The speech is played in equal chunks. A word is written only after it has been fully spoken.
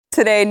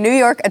today, New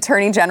York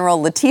Attorney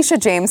General Letitia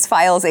James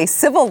files a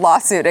civil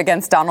lawsuit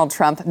against Donald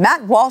Trump.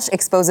 Matt Walsh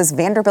exposes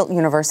Vanderbilt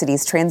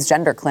University's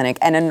transgender clinic,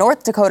 and a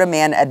North Dakota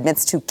man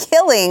admits to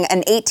killing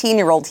an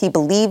 18-year-old he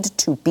believed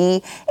to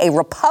be a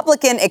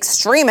Republican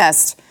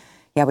extremist.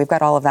 Yeah, we've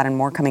got all of that and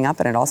more coming up,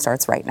 and it all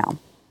starts right now.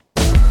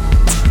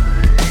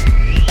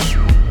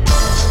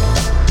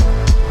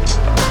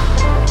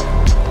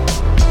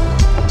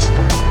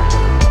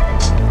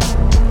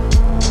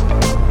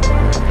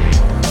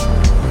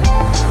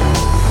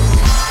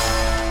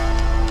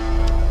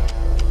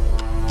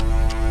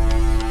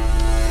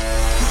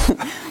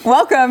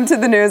 Welcome to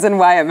the news and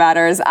why it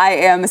matters. I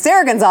am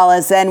Sarah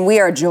Gonzalez, and we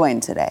are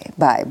joined today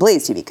by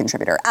Blaze TV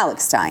contributor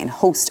Alex Stein,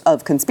 host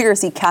of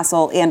Conspiracy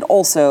Castle, and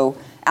also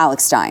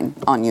Alex Stein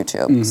on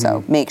YouTube. Mm-hmm.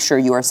 So make sure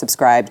you are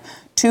subscribed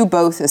to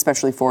both,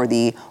 especially for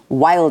the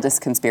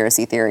wildest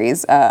conspiracy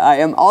theories. I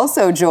am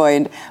also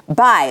joined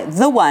by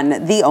the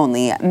one, the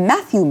only,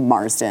 Matthew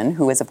Marsden,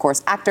 who is, of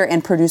course, actor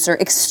and producer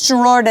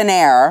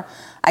extraordinaire.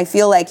 I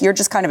feel like you're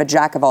just kind of a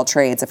jack of all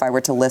trades if I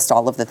were to list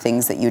all of the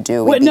things that you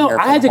do. Wait, no,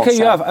 I had to cut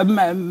you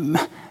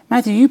off.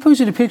 Matthew, you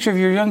posted a picture of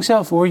your young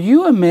self. Were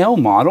you a male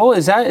model?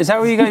 Is that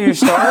where you got your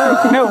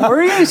start? No,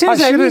 were you? Seriously,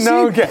 I should have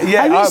known.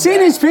 Have you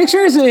seen his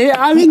pictures?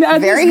 I mean,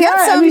 very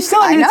handsome. I mean, he's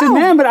still a handsome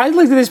man, but I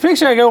looked at this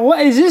picture. I go,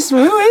 what is this?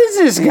 Who is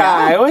this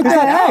guy? What the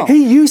hell?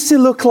 He used to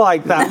look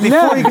like that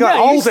before he got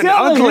old and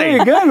ugly.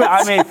 Very good. But,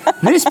 I mean,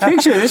 this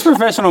picture, this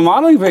professional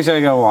modeling picture, I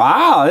go,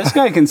 wow, this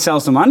guy can sell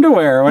some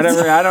underwear or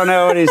whatever. I don't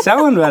know what he's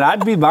selling, but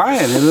I'd be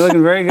buying. It's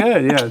looking very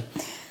good. Yeah.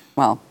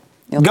 Well.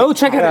 Go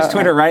check out his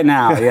Twitter right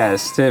now,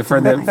 yes,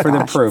 for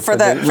the proof, for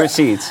the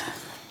receipts.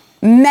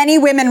 Many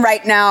women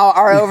right now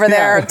are over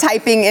there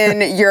typing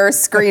in your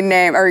screen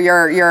name or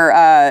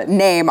your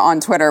name on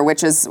Twitter,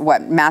 which is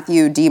what,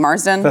 Matthew D.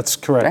 Marsden? That's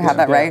correct. Did I have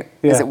that right?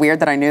 Yeah. Is it weird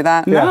that I knew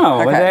that?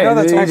 No. Okay. No,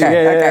 that's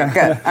okay,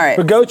 good. All right.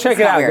 But go check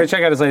it out. Weird. Go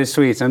check out his latest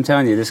tweets. I'm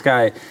telling you, this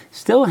guy,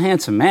 still a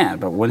handsome man,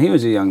 but when he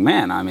was a young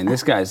man, I mean,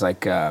 this guy's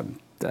like...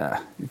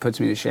 it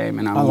puts me to shame,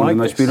 and I'm one of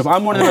the most beautiful.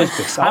 I'm one of the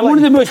most. I'm one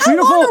of the most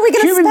beautiful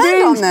human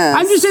beings.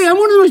 I'm just saying, I'm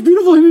one of the most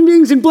beautiful human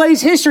beings in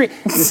Blaze history.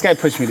 This guy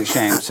puts me to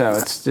shame, so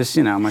it's just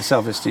my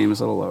self-esteem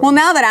is a little lower. Well,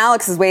 now that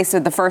Alex has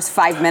wasted the first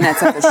 5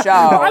 minutes of the show,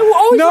 I will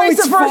always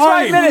waste the first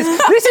 5 minutes.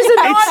 This is a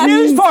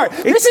non-news part.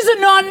 This is a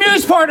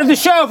non-news part of the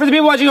show for the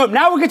people watching home.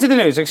 Now we'll get to the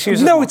news.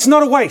 Excuse me. No, it's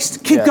not a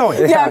waste. Keep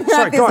going. Yeah,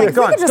 sorry, go on. We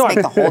could just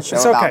make the whole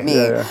show about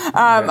me.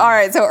 All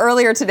right. So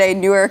earlier today,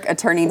 New York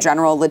Attorney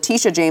General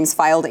Letitia James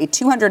filed a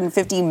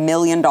 $250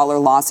 million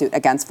lawsuit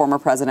against former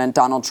President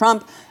Donald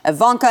Trump,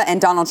 Ivanka,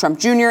 and Donald Trump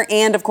Jr.,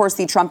 and, of course,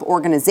 the Trump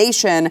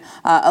Organization,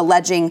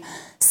 alleging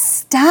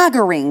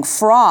staggering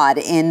fraud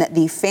in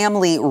the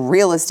family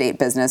real estate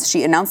business.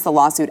 She announced the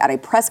lawsuit at a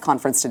press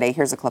conference today.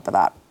 Here's a clip of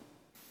that.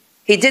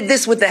 He did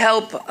this with the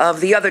help of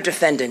the other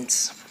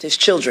defendants, his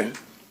children,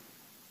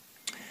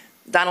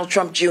 Donald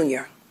Trump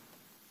Jr.,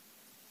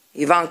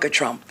 Ivanka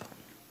Trump,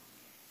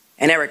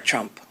 and Eric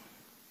Trump,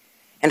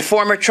 and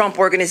former Trump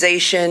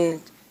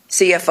Organization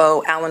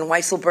CFO Alan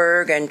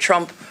Weisselberg and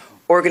Trump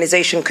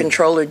Organization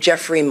Controller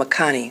Jeffrey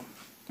McConney.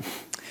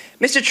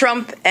 Mr.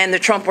 Trump and the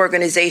Trump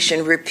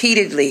Organization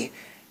repeatedly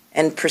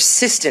and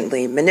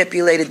persistently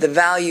manipulated the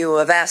value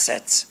of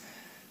assets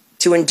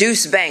to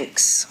induce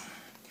banks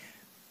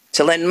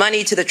to lend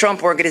money to the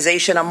Trump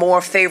Organization on more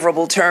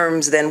favorable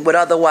terms than would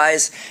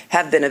otherwise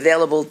have been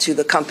available to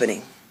the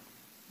company,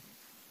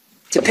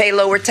 to pay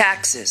lower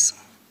taxes,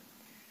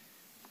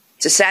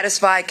 to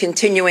satisfy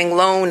continuing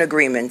loan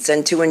agreements,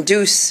 and to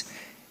induce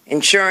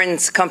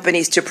insurance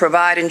companies to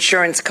provide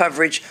insurance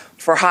coverage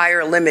for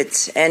higher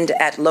limits and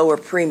at lower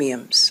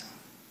premiums.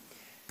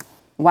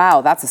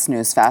 Wow, that's a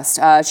snooze fest.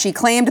 She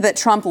claimed that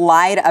Trump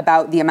lied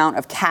about the amount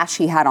of cash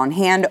he had on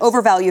hand,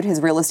 overvalued his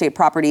real estate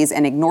properties,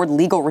 and ignored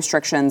legal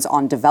restrictions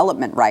on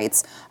development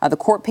rights. The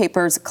court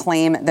papers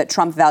claim that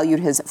Trump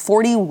valued his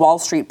 40 Wall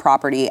Street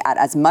property at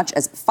as much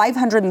as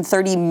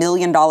 $530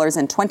 million in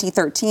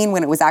 2013,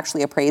 when it was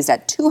actually appraised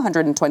at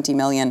 $220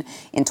 million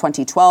in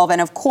 2012.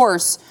 And of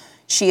course,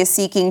 she is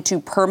seeking to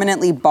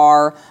permanently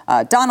bar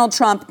Donald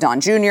Trump, Don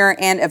Jr.,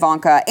 and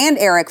Ivanka, and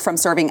Eric from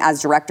serving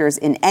as directors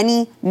in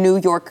any New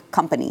York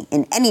company,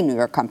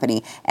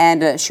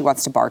 And she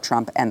wants to bar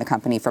Trump and the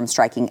company from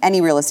striking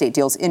any real estate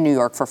deals in New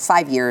York for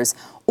 5 years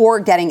or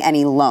getting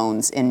any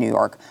loans in New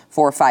York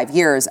for 5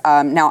 years.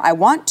 Now,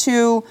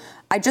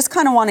 I just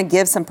kind of want to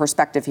give some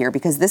perspective here,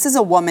 because this is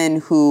a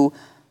woman who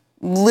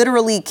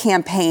literally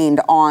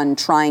campaigned on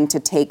trying to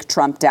take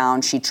Trump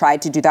down. She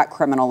tried to do that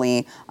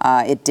criminally.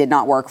 It did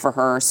not work for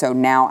her. So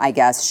now I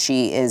guess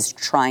she is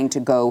trying to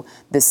go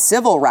the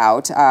civil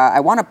route. I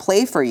want to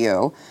play for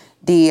you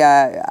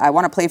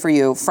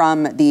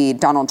from the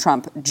Donald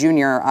Trump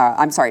Jr.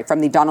 From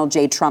the Donald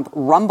J. Trump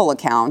Rumble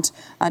account.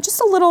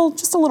 Just a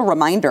little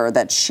reminder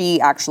that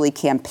she actually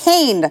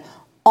campaigned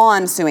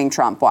on suing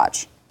Trump.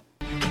 Watch.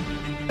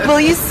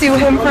 Will you sue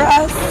him for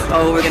us?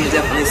 Oh, we're going to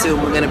definitely sue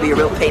him. We're going to be a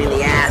real pain in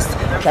the ass.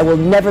 I will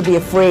never be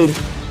afraid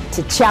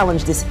to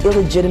challenge this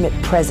illegitimate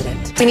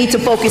president. We need to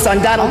focus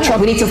on Donald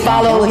Trump. We need to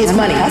follow his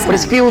money. What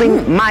is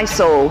fueling my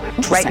soul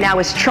right now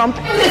is Trump.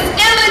 This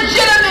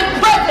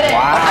illegitimate president.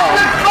 I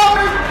look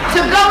forward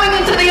to going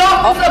into the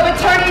office of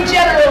Attorney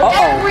General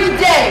every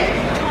day,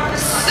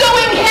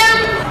 suing him,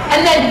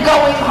 and then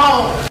going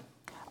home.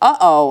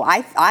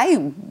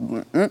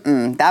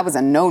 That was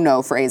a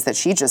no-no phrase that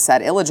she just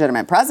said,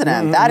 illegitimate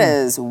president. That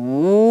is,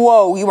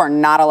 whoa, you are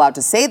not allowed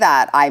to say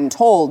that, I'm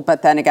told.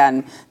 But then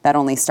again, that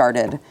only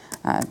started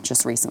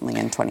just recently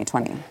in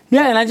 2020.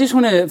 Yeah, and I just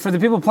want to, for the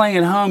people playing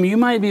at home, you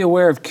might be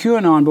aware of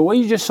QAnon, but what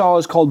you just saw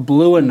is called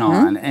Blue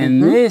Anon,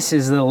 and this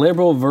is the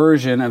liberal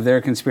version of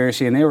their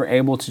conspiracy, and they were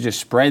able to just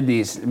spread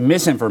these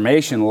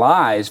misinformation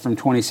lies from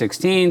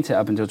 2016 to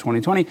up until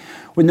 2020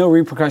 with no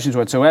repercussions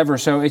whatsoever.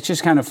 So it's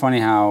just kind of funny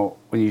how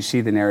when you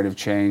see the narrative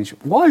change,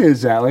 why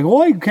is that? Like,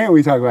 why can't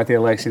we talk about the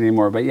election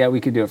anymore? But yeah,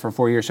 we could do it for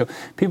 4 years. So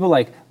people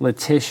like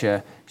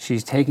Letitia,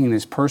 she's taking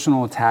this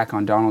personal attack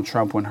on Donald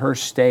Trump when her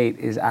state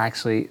is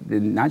actually,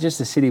 not just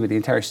the city, but the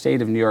entire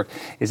state of New York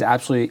is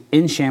absolutely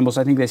in shambles.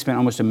 I think they spent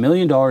almost $1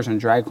 million on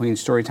drag queen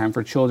story time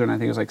for children. I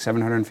think it was like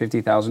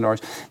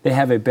 $750,000. They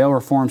have a bail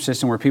reform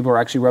system where people are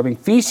actually rubbing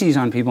feces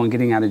on people and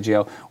getting out of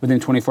jail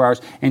within 24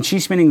 hours. And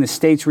she's spending the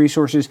state's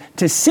resources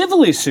to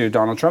civilly sue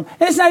Donald Trump.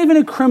 And it's not even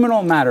a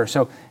criminal matter.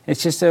 So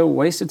it's just a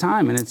waste of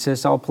time, and it's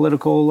just all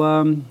political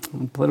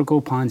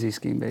Ponzi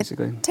scheme,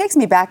 basically. It takes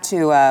me back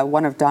to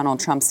one of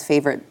Donald Trump's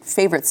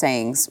favorite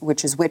sayings,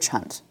 which is witch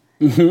hunt.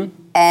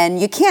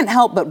 And you can't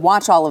help but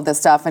watch all of this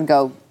stuff and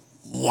go,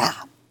 yeah,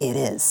 it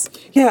is.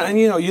 Yeah, and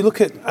you look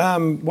at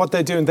what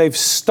they're doing. They've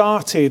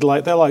started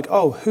they're like,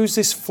 oh, who's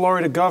this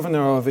Florida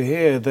governor over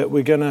here that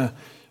we're gonna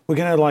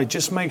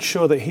just make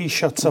sure that he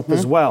shuts up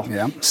as well.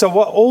 Yeah. So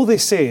what all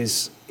this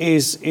is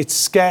it's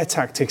scare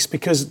tactics,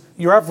 because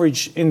your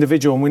average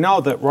individual, and we know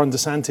that Ron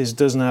DeSantis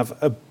doesn't have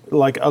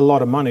a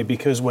lot of money,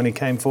 because when he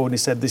came forward, he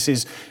said this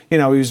is, he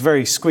was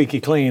very squeaky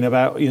clean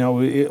about,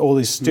 all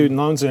his student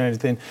loans and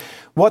everything.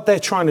 What they're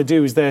trying to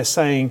do is they're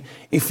saying,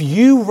 if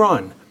you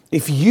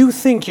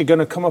think you're going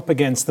to come up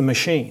against the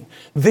machine,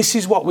 this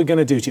is what we're going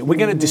to do to you. We're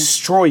going to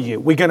destroy you.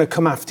 We're going to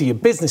come after your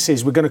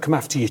businesses. We're going to come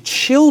after your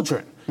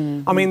children.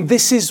 I mean,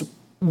 this is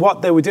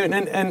what they were doing.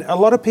 And a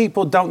lot of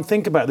people don't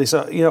think about this.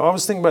 I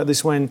was thinking about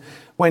this when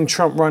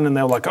Trump ran, and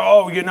they were like,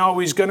 oh,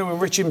 he's going to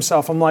enrich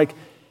himself. I'm like,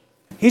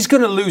 he's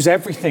going to lose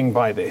everything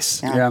by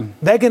this. Yeah.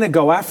 They're going to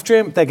go after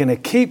him. They're going to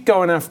keep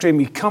going after him.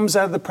 He comes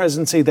out of the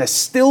presidency. They're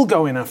still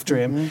going after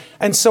him.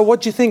 And so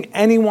what do you think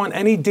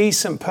any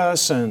decent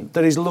person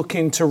that is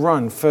looking to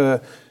run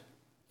for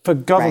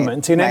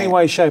government in any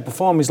way, shape or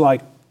form is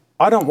like,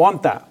 I don't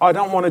want that. I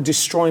don't want to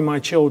destroy my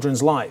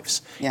children's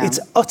lives. Yeah.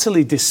 It's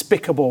utterly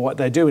despicable what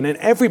they're doing. And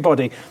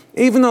everybody,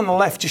 even on the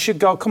left, you should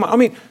go, come on. I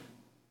mean,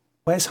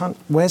 where's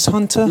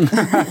Hunter?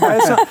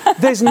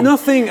 There's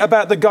nothing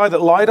about the guy that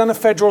lied on a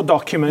federal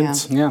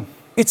document. Yeah.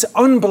 It's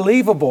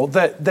unbelievable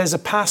that there's a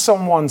pass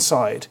on one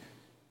side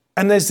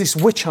and there's this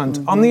witch hunt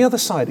on the other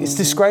side. It's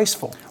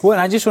disgraceful. Well,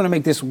 and I just want to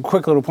make this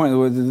quick little point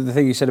with the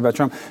thing you said about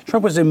Trump.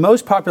 Trump was the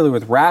most popular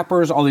with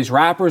rappers. All these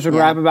rappers would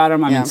rap about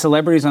him. I mean,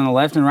 celebrities on the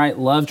left and right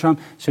love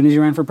Trump. As soon as he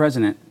ran for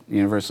president,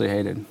 universally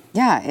hated.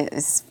 Yeah,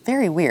 it's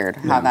very weird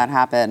how that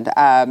happened.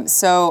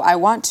 So I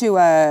want to,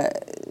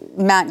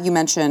 Matt, you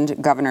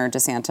mentioned Governor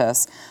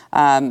DeSantis.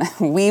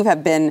 We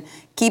have been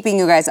keeping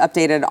you guys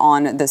updated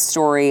on the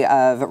story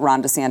of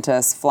Ron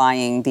DeSantis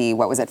flying the,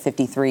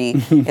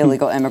 53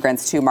 illegal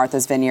immigrants to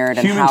Martha's Vineyard,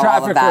 and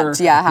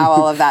how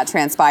all of that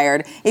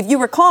transpired. If you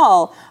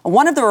recall,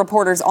 one of the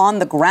reporters on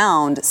the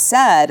ground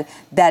said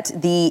that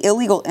the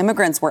illegal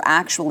immigrants were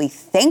actually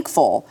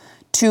thankful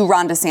to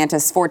Ron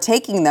DeSantis for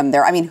taking them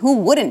there. I mean, who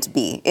wouldn't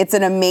be? It's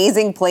an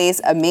amazing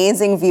place,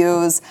 amazing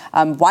views.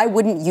 Why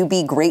wouldn't you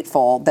be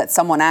grateful that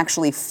someone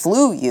actually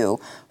flew you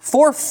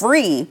for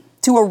free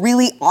to a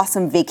really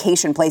awesome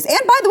vacation place? And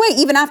by the way,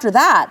 even after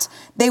that,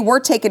 they were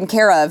taken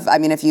care of. I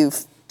mean, if you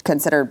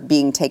consider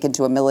being taken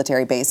to a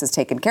military base as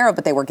taken care of,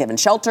 but they were given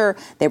shelter,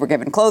 they were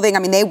given clothing. I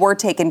mean, they were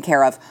taken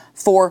care of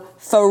for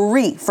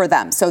free for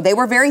them. So they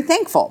were very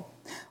thankful.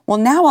 Well,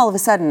 now all of a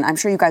sudden, I'm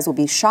sure you guys will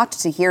be shocked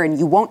to hear, and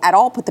you won't at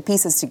all put the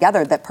pieces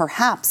together, that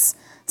perhaps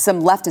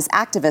some leftist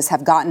activists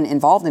have gotten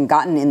involved and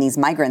gotten in these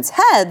migrants'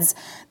 heads,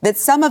 that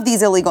some of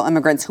these illegal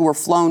immigrants who were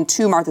flown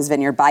to Martha's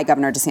Vineyard by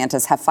Governor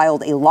DeSantis have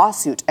filed a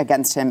lawsuit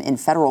against him in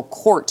federal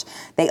court.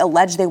 They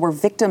allege they were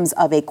victims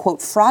of a,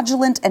 quote,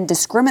 fraudulent and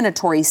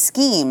discriminatory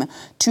scheme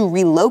to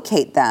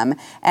relocate them.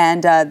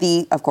 And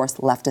the, of course,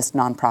 leftist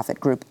nonprofit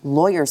group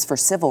Lawyers for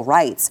Civil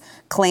Rights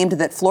claimed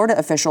that Florida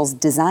officials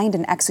designed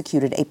and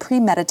executed a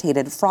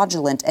premeditated,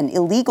 fraudulent, and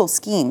illegal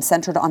scheme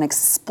centered on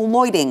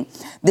exploiting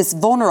this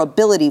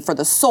vulnerability for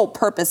the sole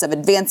purpose of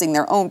advancing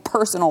their own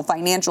personal,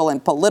 financial,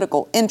 and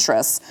political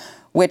interests,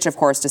 which, of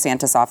course,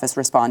 DeSantis' office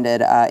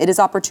responded, it is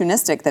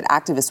opportunistic that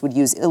activists would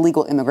use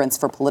illegal immigrants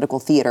for political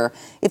theater.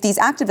 If these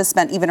activists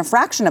spent even a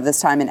fraction of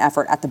this time and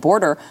effort at the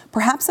border,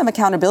 perhaps some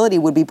accountability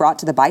would be brought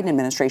to the Biden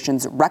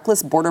administration's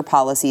reckless border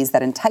policies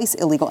that entice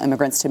illegal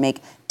immigrants to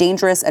make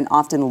dangerous and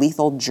often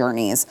lethal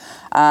journeys.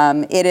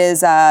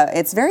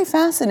 It's very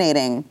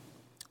fascinating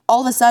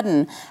all of a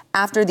sudden,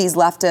 after these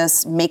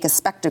leftists make a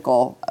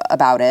spectacle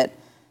about it,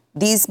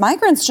 these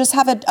migrants just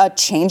have a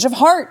change of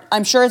heart.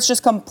 I'm sure it's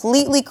just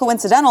completely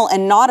coincidental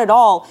and not at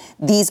all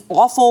these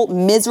awful,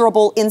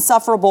 miserable,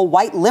 insufferable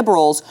white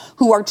liberals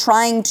who are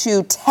trying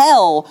to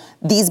tell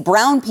these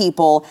brown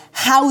people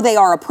how they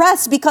are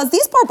oppressed, because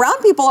these poor brown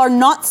people are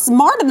not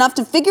smart enough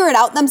to figure it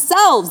out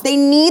themselves. They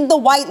need the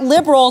white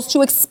liberals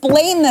to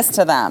explain this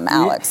to them,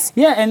 Alex.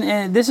 Yeah,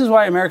 and this is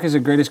why America is the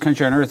greatest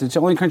country on earth. It's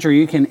the only country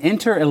you can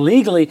enter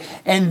illegally,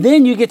 and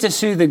then you get to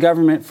sue the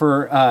government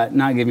for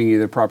not giving you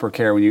the proper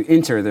care when you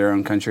enter their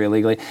own country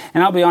illegally.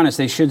 And I'll be honest,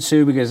 they should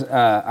sue, because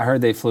I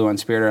heard they flew on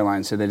Spirit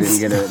Airlines, so they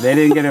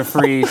didn't get a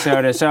free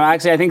soda. So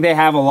actually, I think they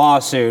have a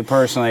lawsuit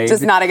personally.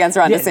 Just not against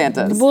Ron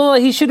DeSantis. Well,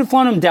 he should have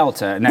flown them Delta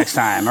next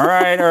time, all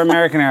right, or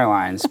American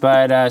Airlines.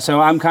 But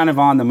so I'm kind of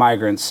on the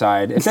migrants'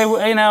 side. If they,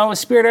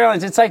 Spirit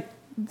Airlines, it's like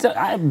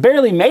I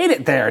barely made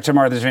it there to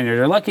Martha's Vineyard.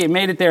 They're lucky it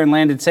made it there and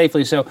landed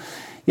safely. So.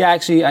 Yeah,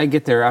 actually, I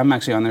get there. I'm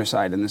actually on their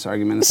side in this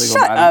argument.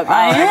 Shut up.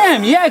 I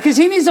am, yeah, because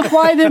he needs to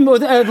fly them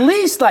with at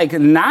least,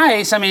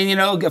 nice. I mean,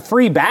 a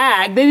free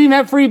bag. They didn't even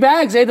have free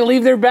bags. They had to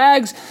leave their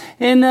bags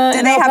in El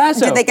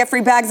Paso. Did they get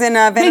free bags in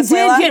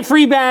Venezuela? They did get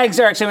free bags.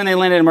 Or actually, when they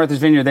landed in Martha's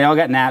Vineyard, they all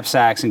got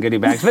knapsacks and goodie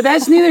bags. But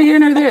that's neither here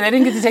nor there. They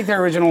didn't get to take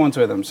their original ones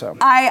with them. So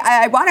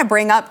I want to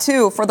bring up,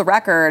 too, for the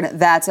record,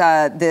 that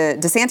the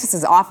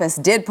DeSantis' office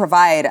did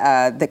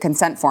provide the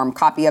consent form,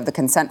 copy of the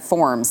consent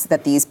forms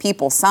that these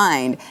people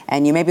signed.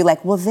 And you may be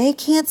like, well, they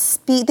can't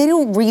speak. They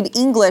don't read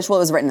English. Well,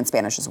 it was written in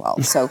Spanish as well.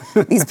 So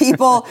these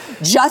people,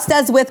 just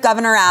as with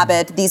Governor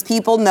Abbott, these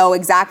people know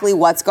exactly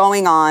what's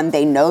going on.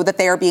 They know that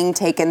they are being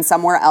taken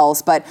somewhere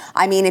else. But,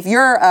 I mean, if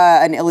you're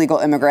an illegal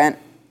immigrant,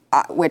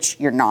 which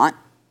you're not.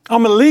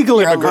 I'm a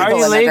legal immigrant. Are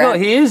you legal?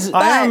 He is.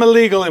 I am a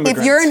legal immigrant.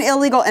 If you're an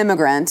illegal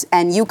immigrant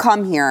and you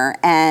come here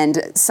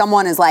and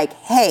someone is like,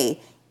 hey,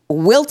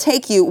 we'll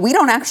take you. We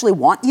don't actually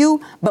want you,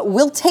 but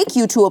we'll take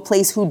you to a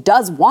place who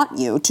does want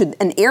you, to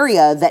an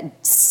area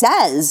that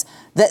says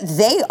that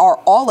they are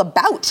all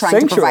about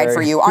trying to provide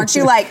for you. Aren't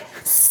you like,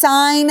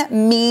 sign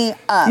me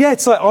up? Yeah,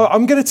 it's like,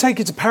 I'm going to take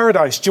you to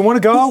paradise. Do you want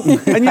to go?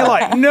 And you're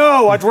like,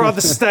 no, I'd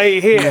rather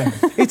stay here.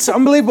 It's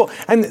unbelievable.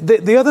 And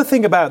the other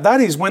thing about that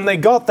is when they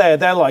got there,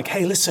 they're like,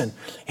 hey, listen,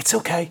 it's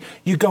okay.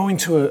 You go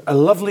into a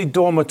lovely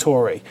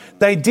dormitory.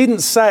 They didn't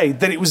say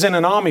that it was in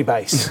an army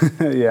base.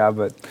 Yeah,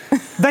 but...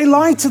 They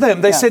lied to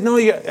them. They said, no,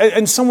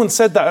 and someone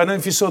said that. I don't know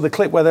if you saw the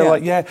clip where they're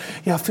like, yeah,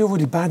 I feel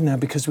really bad now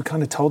because we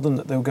kind of told them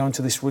that they were going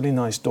to this really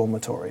nice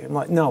dormitory. I'm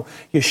like, no,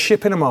 you're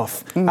shipping them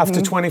off.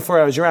 After 24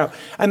 hours, you're out.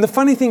 And the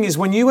funny thing is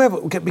when you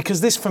ever get, because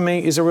this for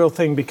me is a real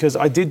thing because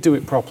I did do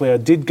it properly. I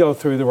did go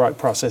through the right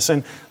process.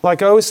 And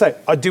like I always say,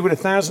 I'd do it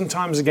 1,000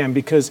 times again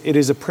because it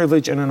is a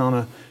privilege and an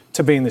honor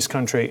to be in this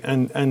country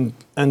and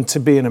to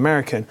be an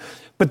American.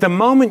 But the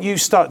moment you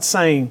start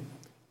saying,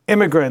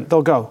 immigrant,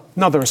 they'll go,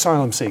 no, they're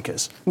asylum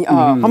seekers.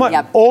 I'm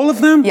like, all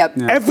of them?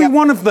 Every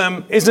one of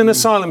them is an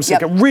asylum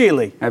seeker.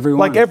 Really? Everyone.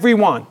 Like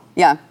everyone.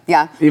 Yeah.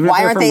 Even if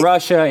they're from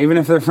Russia, even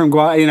if they're from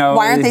Why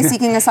aren't they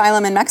seeking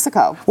asylum in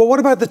Mexico? Well,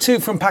 what about the two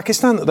from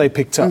Pakistan that they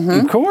picked up?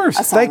 Of course.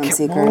 Asylum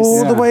seekers.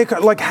 All the way,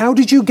 like, how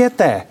did you get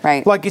there?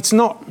 Right. Like, it's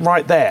not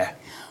right there.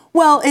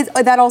 Well,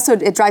 that also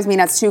drives me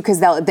nuts, too, because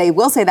they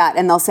will say that,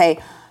 and they'll say,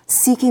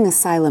 seeking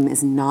asylum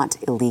is not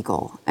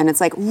illegal. And it's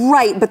like,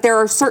 right, but there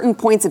are certain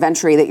points of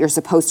entry that you're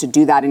supposed to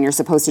do that and you're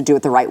supposed to do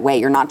it the right way.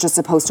 You're not just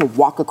supposed to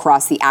walk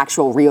across the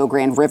actual Rio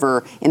Grande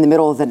River in the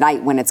middle of the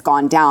night when it's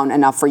gone down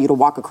enough for you to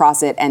walk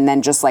across it and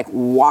then just like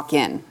walk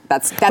in.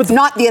 That's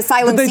not the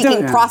asylum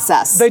seeking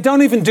process. They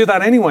don't even do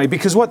that anyway,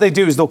 because what they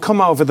do is they'll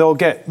come over, they'll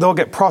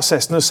get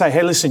processed and they'll say,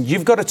 hey, listen,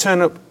 you've got to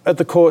turn up at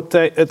the court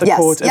at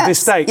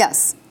this date.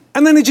 Yes.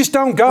 And then they just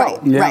don't go.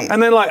 Right.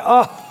 And they're like,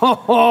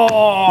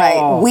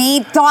 Right. We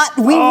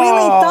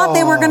really thought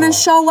they were going to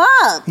show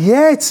up.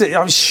 Yeah, it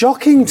was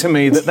shocking to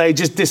me that they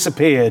just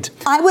disappeared.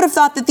 I would have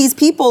thought that these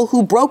people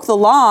who broke the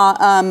law,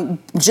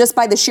 just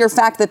by the sheer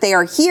fact that they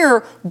are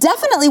here,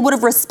 definitely would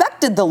have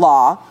respected the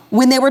law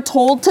when they were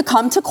told to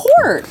come to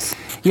court.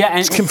 Yeah, and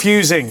it's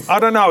confusing. I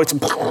don't know.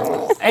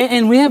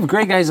 And we have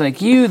great guys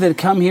like you that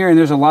come here, and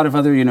there's a lot of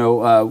other,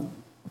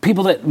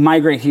 people that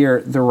migrate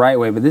here the right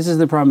way, but this is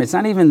the problem. It's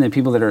not even the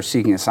people that are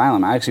seeking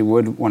asylum. I actually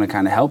would want to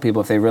kind of help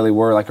people if they really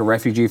were like a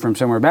refugee from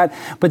somewhere bad.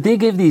 But they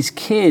give these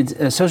kids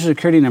a social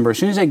security number as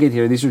soon as they get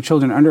here. These are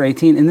children under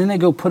 18, and then they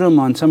go put them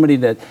on somebody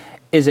that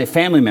is a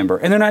family member.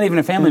 And they're not even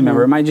a family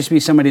member. It might just be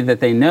somebody that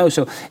they know.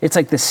 So it's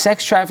like the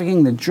sex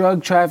trafficking, the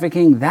drug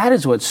trafficking, that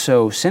is what's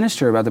so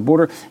sinister about the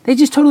border. They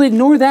just totally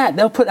ignore that.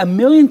 They'll put 1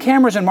 million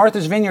cameras in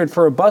Martha's Vineyard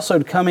for a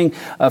busload coming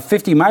of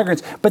 50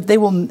 migrants. But they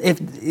will,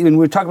 and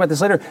we'll talk about this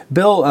later,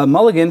 Bill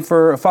Mulligan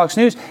for Fox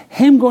News,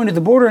 him going to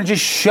the border and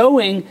just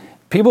showing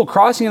people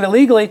crossing it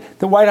illegally,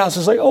 the White House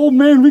is like, oh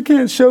man, we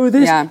can't show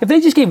this. Yeah. If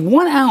they just gave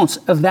 1 ounce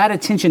of that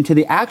attention to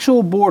the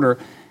actual border,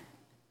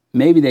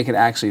 maybe they could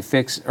actually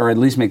fix or at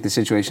least make the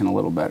situation a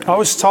little better. I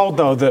was told,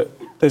 though, that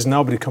there's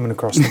nobody coming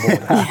across the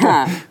border.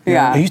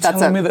 Yeah. Are you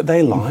telling me that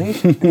they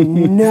lied?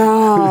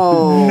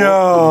 No.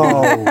 No.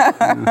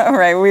 All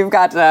right, we've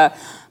got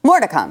More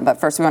to come, but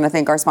first we want to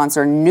thank our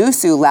sponsor,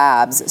 SUES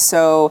Labs.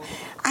 So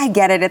I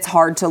get it, it's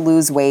hard to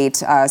lose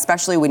weight,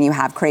 especially when you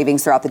have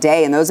cravings throughout the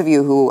day. And those of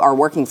you who are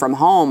working from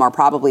home are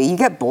probably, you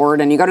get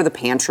bored and you go to the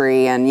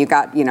pantry and you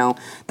got,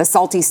 the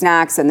salty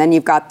snacks and then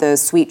you've got the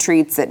sweet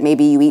treats that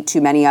maybe you eat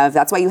too many of.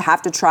 That's why you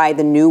have to try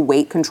the new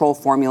weight control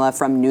formula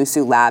from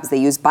SUES Labs. They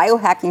use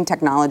biohacking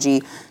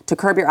technology to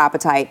curb your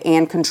appetite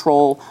and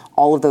control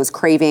all of those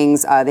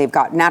cravings. They've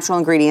got natural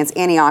ingredients,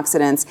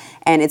 antioxidants,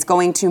 and it's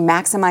going to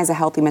maximize a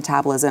healthy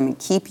metabolism and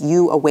keep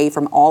you away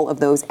from all of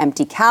those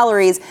empty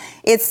calories.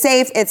 It's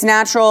safe, it's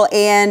natural,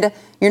 and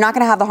you're not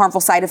going to have the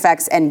harmful side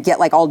effects and get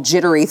all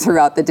jittery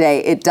throughout the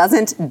day. It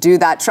doesn't do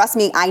that. Trust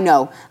me, I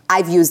know.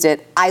 I've used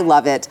it. I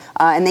love it.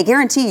 And they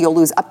guarantee you'll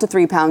lose up to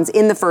 3 pounds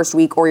in the first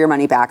week or your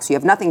money back. So you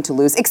have nothing to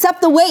lose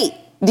except the weight.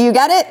 Do you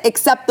get it?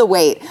 Except the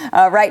weight.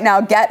 Right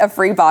now, get a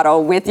free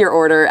bottle with your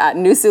order at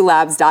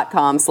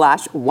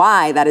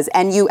nusulabs.com/Y. That is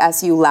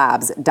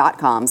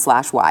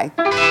nusulabs.com/Y.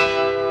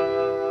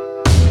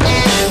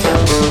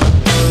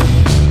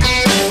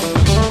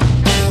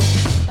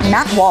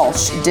 Matt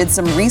Walsh did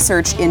some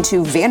research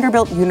into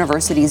Vanderbilt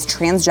University's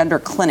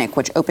transgender clinic,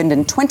 which opened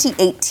in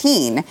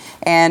 2018.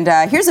 And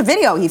here's a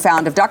video he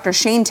found of Dr.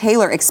 Shane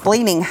Taylor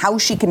explaining how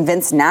she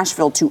convinced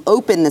Nashville to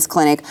open this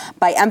clinic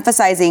by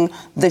emphasizing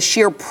the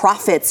sheer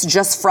profits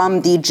just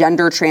from the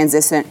gender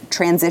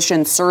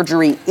transition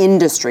surgery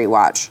industry.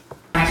 Watch.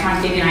 I just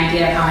want to give you an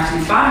idea of how much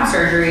these bottom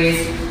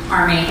surgeries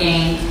are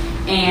making.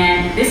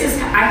 And I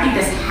think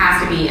this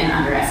has to be an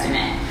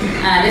underestimate.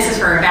 This is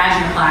for a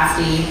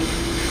vaginoplasty.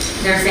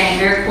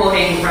 They're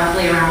quoting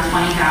roughly around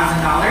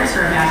 $20,000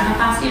 for a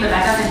vaginoplasty, but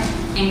that doesn't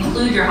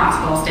include your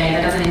hospital stay,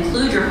 that doesn't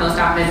include your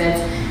post-op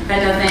visits, that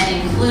doesn't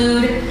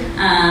include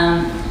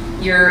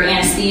your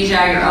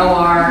anesthesia, your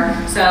OR.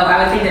 So I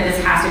would think that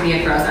this has to be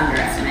a gross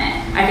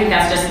underestimate. I think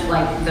that's just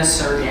the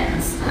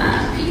surgeon's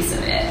piece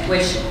of it,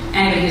 which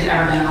anybody who's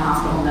ever been in the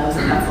hospital knows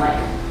that that's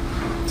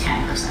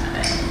 10% of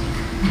it.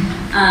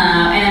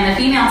 And then the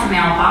female to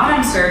male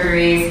bottom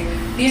surgeries,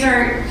 these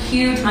are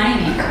huge money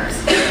makers.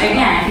 Again,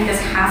 I think this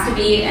has to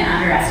be an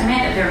underestimate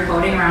that they're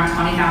quoting around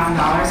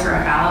 $20,000 for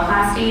a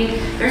phalloplasty.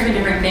 There's been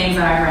different things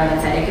that I've read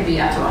that said it could be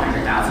up to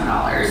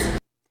 $100,000.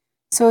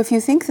 So if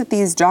you think that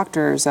these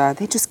doctors,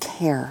 they just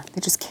care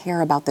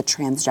about the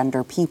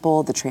transgender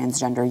people, the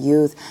transgender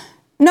youth.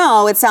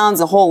 No, it sounds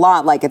a whole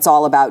lot like it's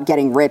all about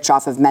getting rich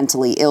off of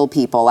mentally ill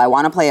people. I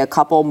want to play a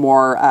couple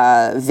more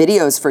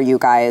videos for you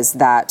guys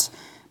that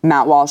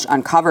Matt Walsh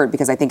uncovered,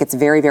 because I think it's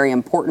very, very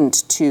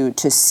important to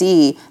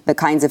see the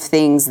kinds of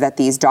things that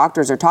these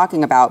doctors are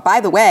talking about.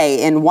 By the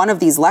way, in one of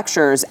these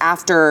lectures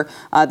after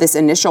this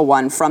initial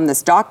one from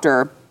this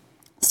doctor,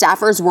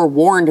 staffers were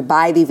warned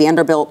by the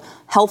Vanderbilt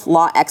health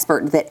law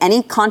expert that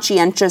any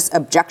conscientious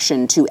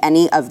objection to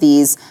any of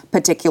these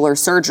particular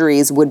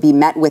surgeries would be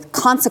met with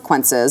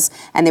consequences.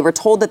 And they were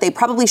told that they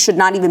probably should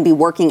not even be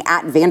working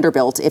at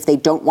Vanderbilt if they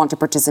don't want to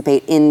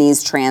participate in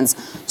these trans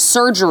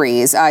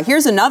surgeries.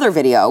 Here's another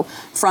video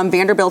from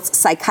Vanderbilt's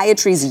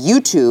Psychiatry's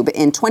YouTube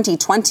in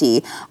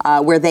 2020,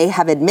 where they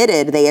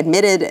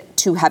admitted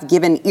to have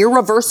given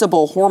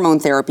irreversible hormone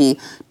therapy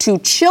to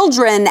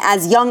children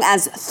as young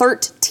as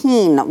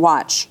 13.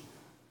 Watch.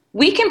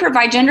 We can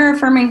provide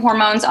gender-affirming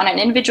hormones on an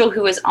individual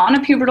who is on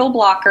a pubertal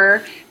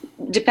blocker,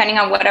 depending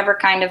on whatever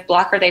kind of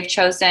blocker they've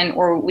chosen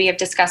or we have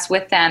discussed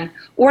with them,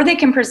 or they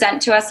can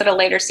present to us at a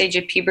later stage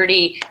of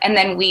puberty, and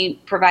then we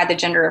provide the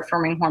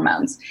gender-affirming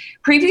hormones.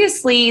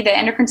 Previously, the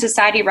Endocrine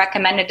Society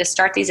recommended to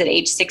start these at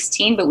age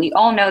 16, but we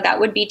all know that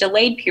would be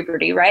delayed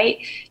puberty, right?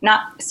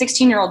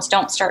 16-year-olds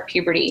don't start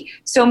puberty.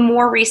 So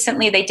more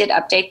recently, they did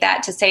update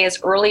that to say as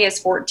early as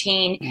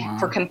 14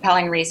 for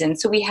compelling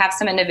reasons. So we have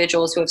some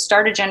individuals who have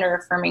started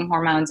gender-affirming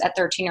hormones at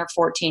 13 or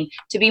 14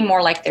 to be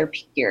more like their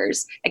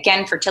peers.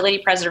 Again, fertility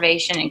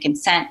preservation and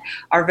consent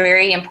are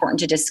very important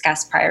to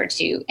discuss prior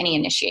to any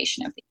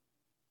initiation of these.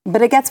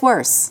 But it gets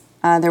worse.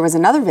 There was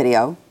another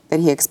video that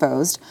he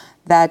exposed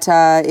that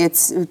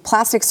it's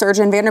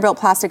Vanderbilt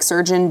plastic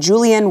surgeon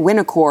Julian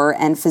Winnicor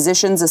and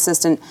physician's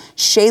assistant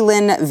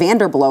Shaylin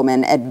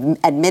Vanderbloemen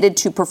admitted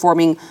to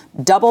performing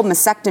double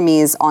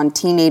mastectomies on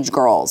teenage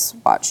girls.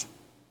 Watch.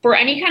 For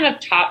any kind of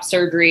top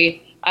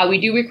surgery, we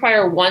do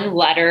require one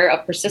letter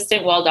of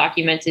persistent,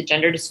 well-documented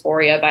gender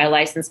dysphoria by a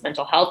licensed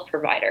mental health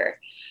provider.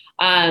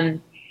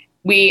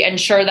 We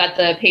ensure that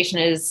the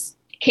patient is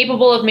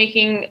capable of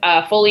making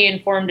fully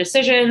informed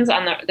decisions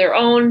on their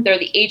own. They're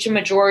the age of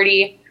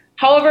majority.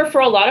 However, for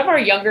a lot of our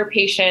younger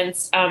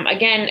patients,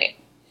 again,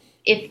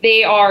 if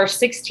they are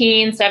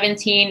 16,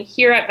 17,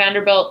 here at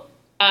Vanderbilt,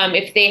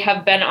 if they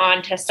have been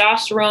on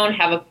testosterone,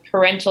 have a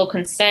parental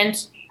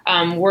consent,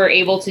 we're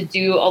able to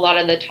do a lot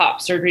of the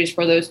top surgeries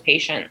for those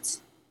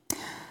patients.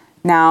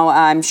 Now,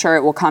 I'm sure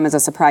it will come as a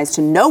surprise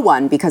to no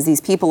one because these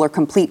people are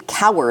complete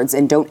cowards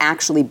and don't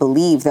actually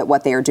believe that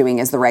what they are doing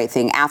is the right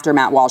thing. After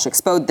Matt Walsh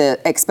exposed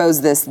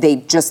this,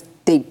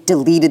 they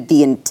deleted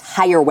the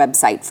entire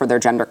website for their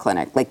gender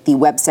clinic. The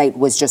website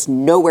was just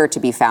nowhere to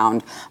be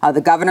found.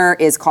 The governor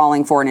is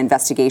calling for an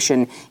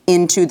investigation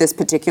into this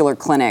particular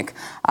clinic.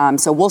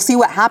 So we'll see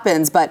what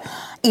happens. But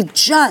it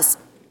just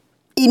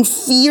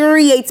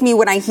infuriates me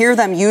when I hear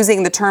them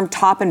using the term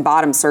top and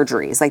bottom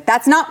surgeries. Like,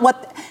 that's not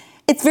what...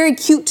 It's very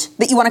cute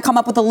that you want to come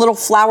up with a little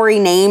flowery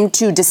name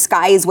to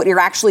disguise what you're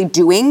actually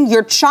doing.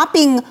 You're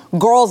chopping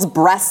girls'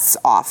 breasts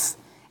off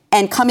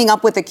and coming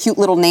up with a cute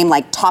little name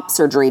like top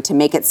surgery to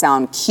make it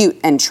sound cute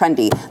and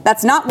trendy.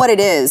 That's not what it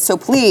is. So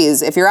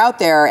please, if you're out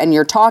there and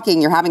you're talking,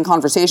 you're having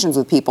conversations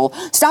with people,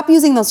 stop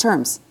using those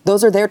terms.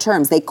 Those are their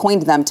terms. They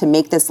coined them to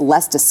make this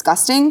less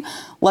disgusting.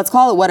 Let's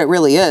call it what it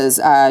really is.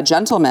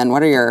 Gentlemen,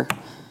 what are your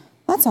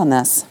thoughts on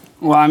this?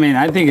 Well, I mean,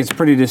 I think it's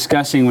pretty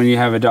disgusting when you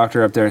have a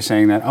doctor up there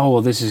saying that, oh,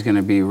 well, this is going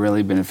to be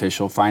really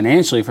beneficial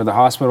financially for the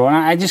hospital. And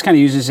I just kind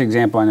of use this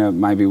example. I know it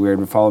might be weird,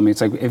 but follow me.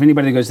 It's like if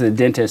anybody goes to the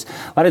dentist,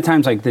 a lot of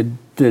times, like the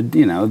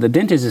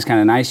dentist is kind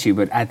of nice to you,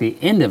 but at the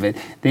end of it,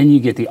 then you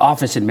get the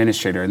office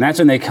administrator. And that's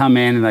when they come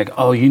in and like,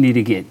 oh, you need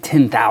to get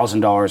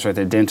 $10,000 worth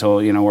of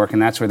dental, work.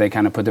 And that's where they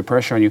kind of put the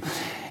pressure on you.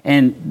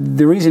 And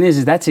the reason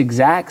is that's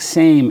exact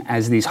same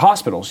as these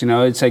hospitals.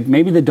 It's like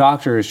maybe the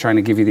doctor is trying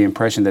to give you the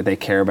impression that they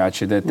care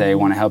about you, that they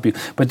want to help you.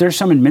 But there's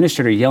some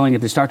administrator yelling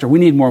at this doctor, we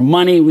need more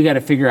money. We got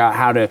to figure out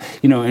how to,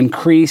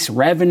 increase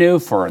revenue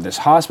for this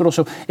hospital.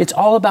 So it's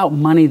all about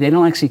money. They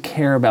don't actually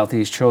care about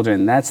these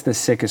children. That's the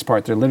sickest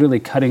part. They're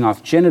literally cutting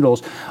off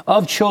genitals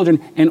of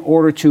children in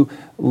order to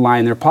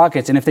line their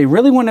pockets. And if they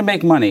really want to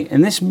make money,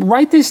 and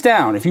write this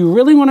down, if you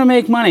really want to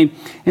make money,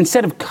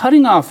 instead of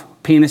cutting off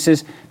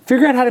penises,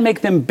 figure out how to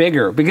make them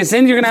bigger, because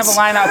then you're gonna have a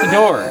line out the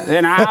door.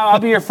 And I'll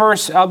be your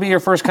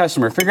first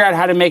customer. Figure out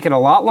how to make it a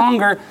lot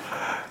longer.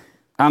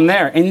 I'm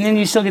there, and then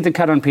you still get to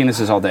cut on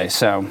penises all day.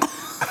 So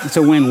it's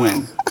a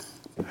win-win.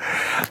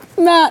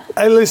 Matt,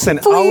 hey, listen,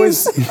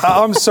 please.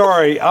 I'm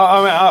sorry.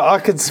 I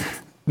could.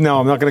 No,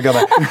 I'm not going to go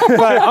there.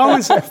 But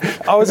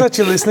I was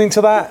actually listening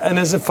to that, and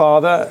as a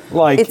father,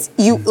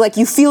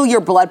 you feel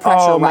your blood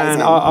pressure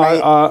rising.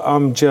 Right?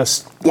 I'm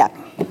just.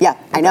 Yeah,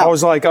 I know. I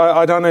was like,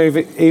 I don't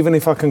know even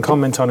if I can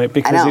comment on it,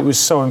 because it was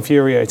so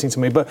infuriating to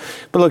me. But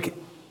look,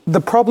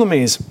 the problem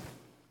is,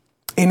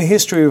 in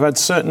history, we've had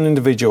certain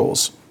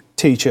individuals,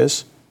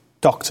 teachers,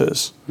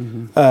 doctors,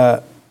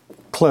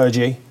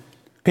 clergy,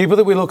 people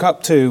that we look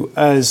up to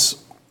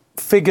as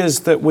figures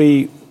that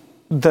we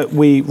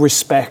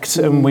respect,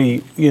 and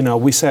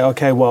we say,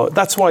 okay, well,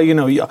 that's why,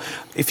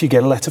 if you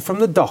get a letter from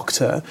the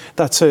doctor,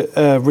 that's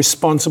a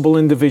responsible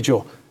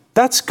individual.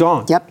 That's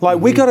gone. Yep. Like,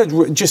 we got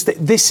to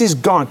this is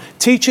gone.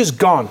 Teachers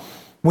gone.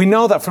 We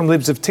know that from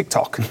libs of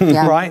TikTok,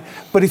 right?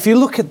 But if you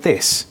look at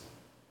this,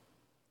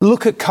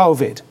 look at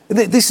COVID.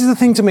 This is the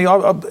thing to me.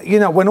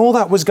 When all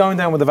that was going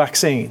down with the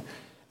vaccine,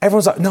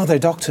 everyone's like, no, they're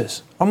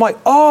doctors. I'm like,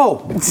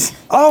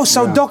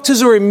 so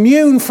doctors are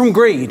immune from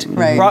greed.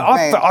 Right.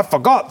 I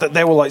forgot that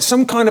they were like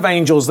some kind of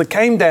angels that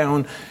came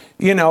down,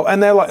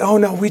 and they're like, oh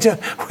no, we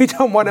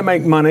don't want to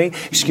make money.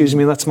 Excuse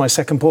me, that's my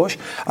second Porsche.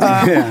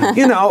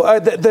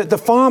 The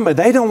farmer,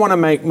 they don't want to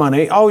make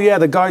money. Oh yeah,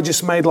 the guy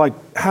just made like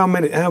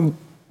how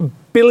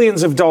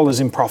billions of dollars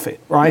in profit,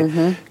 right?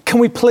 Mm-hmm.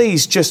 Can we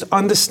please just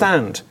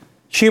understand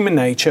human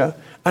nature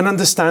and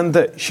understand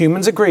that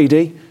humans are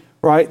greedy,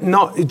 right?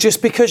 Not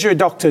just because you're a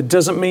doctor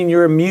doesn't mean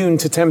you're immune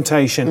to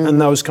temptation and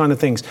those kind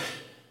of things.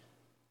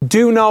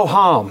 Do no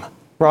harm,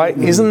 right?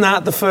 Isn't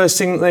that the first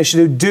thing that they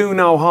should do? Do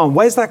no harm.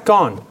 Where's that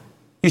gone?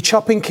 You're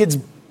chopping kids'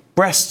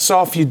 breasts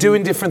off. You're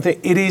doing different things.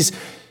 It is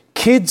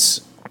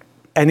kids,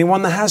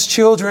 anyone that has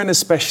children,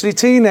 especially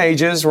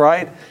teenagers,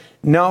 right,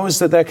 knows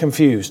that they're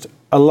confused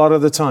a lot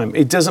of the time.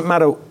 It doesn't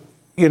matter,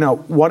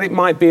 what it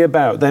might be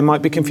about. They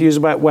might be confused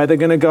about where they're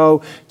going to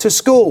go to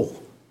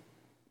school.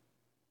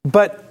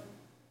 But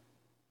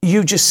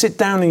you just sit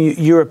down and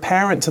you're a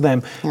parent to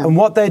them. Yeah. And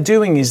what they're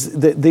doing is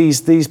that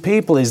these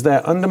people is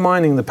they're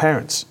undermining the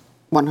parents.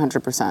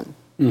 100%.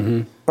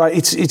 Mm-hmm. Right?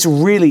 It's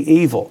really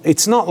evil.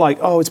 It's not like,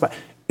 it's bad.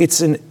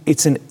 It's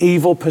an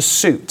evil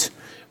pursuit,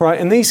 right?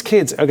 And these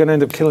kids are going to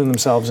end up killing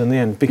themselves in the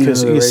end,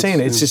 because you're seeing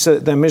it. It's just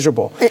that they're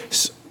miserable.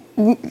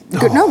 No,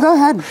 go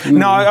ahead.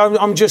 No,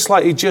 I'm just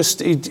like,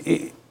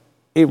 it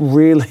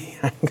really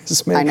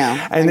angers me. I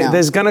know. And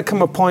there's going to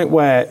come a point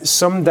where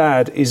some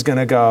dad is going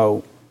to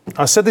go,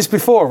 I said this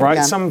before, right?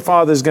 Yeah. Some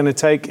father's going to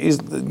take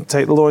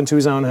the law into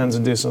his own hands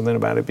and do something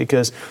about it,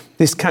 because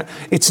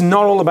it's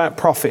not all about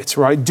profits,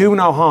 right? Do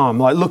no harm.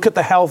 Like, look at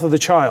the health of the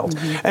child.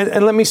 Mm-hmm.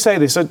 And let me say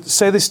this. I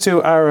say this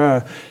to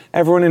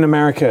everyone in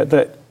America,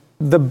 that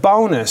the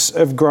bonus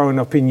of growing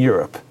up in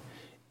Europe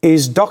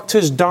is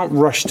doctors don't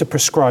rush to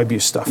prescribe you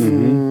stuff.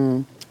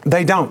 Mm-hmm.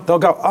 They don't. They'll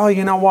go, oh,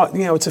 you know what?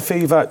 It's a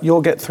fever.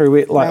 You'll get through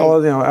it. Like,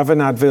 have an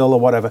Advil or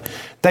whatever.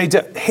 They do.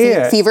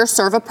 Here, fevers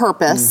serve a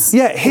purpose.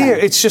 Yeah, here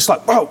it's just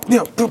like, boom,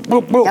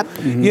 boom, boom. Yep.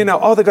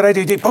 Mm-hmm. They got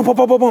ADD. Boom, boom,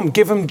 boom, boom, boom.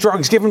 Give them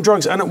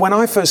drugs. And when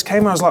I first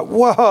came, I was like,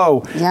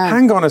 whoa,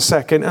 hang on a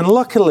second. And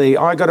luckily,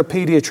 I got a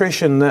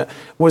pediatrician that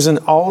was an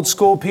old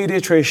school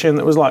pediatrician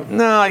that was like,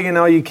 no,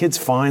 your kid's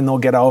fine. They'll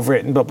get over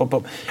it. And blah, blah,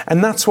 blah.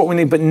 And that's what we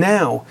need. But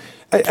now,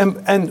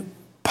 and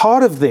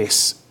part of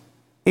this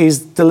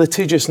is the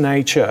litigious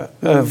nature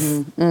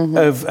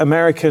of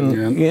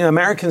American. You know,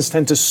 Americans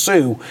tend to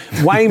sue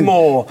way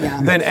more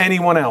than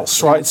anyone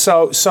else, right?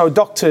 So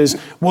doctors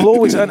will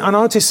always. And I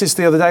noticed this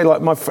the other day.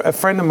 Like a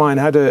friend of mine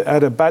had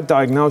a bad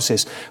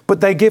diagnosis,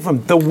 but they give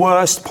them the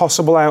worst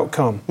possible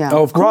outcome,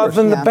 rather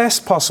than the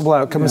best possible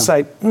outcome, and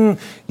say,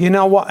 you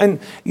know what?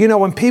 And you know,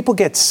 when people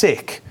get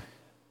sick,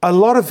 a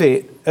lot of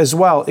it as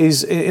well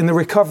is in the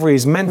recovery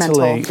is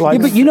mentally.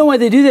 Like, but you know why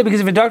they do that?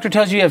 Because if a doctor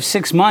tells you you have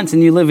 6 months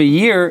and you live a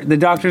year, the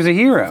doctor's a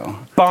hero.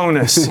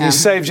 Bonus. He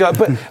saves you.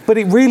 But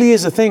it really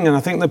is a thing, and I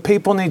think that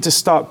people need to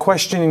start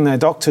questioning their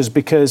doctors,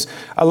 because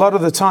a lot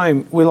of the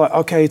time we're like,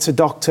 okay, it's a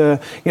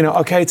doctor, you know,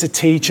 okay, it's a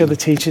teacher, the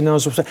teacher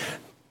knows what's.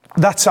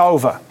 That's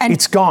over.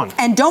 It's gone.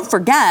 And don't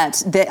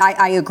forget that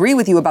I agree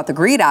with you about the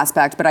greed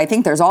aspect, but I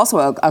think there's also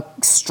a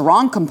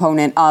strong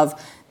component of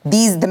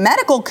the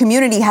medical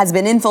community has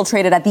been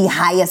infiltrated at the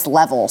highest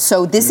level.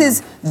 So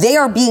they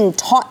are being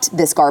taught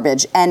this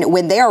garbage. And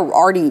when they are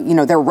already, you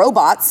know, they're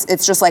robots,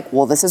 it's just like,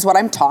 well, this is what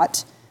I'm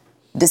taught.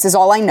 This is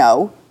all I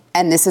know.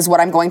 And this is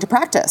what I'm going to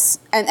practice.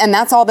 And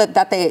that's all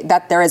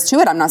that there is to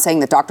it. I'm not saying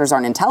that doctors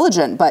aren't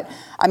intelligent, but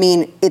I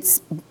mean,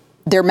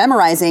 they're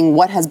memorizing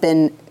what has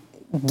been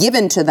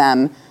given to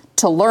them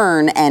to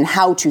learn and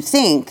how to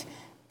think.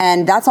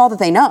 And that's all that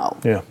they know.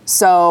 Yeah.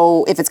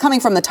 So if it's coming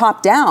from the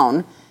top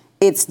down,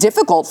 it's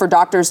difficult for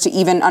doctors to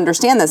even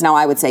understand this. Now,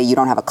 I would say you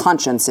don't have a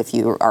conscience if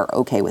you are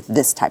okay with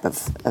this type of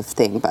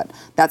thing, but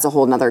that's a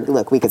whole nother,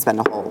 look, we could spend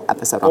a whole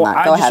episode on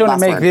that. Go ahead, I just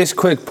want to make this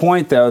quick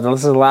point, though. This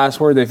is the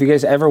last word. That if you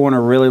guys ever want to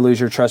really lose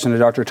your trust in a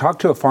doctor, talk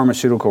to a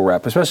pharmaceutical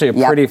rep, especially a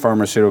pretty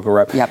pharmaceutical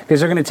rep, because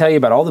they're going to tell you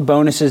about all the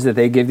bonuses that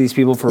they give these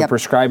people for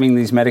prescribing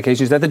these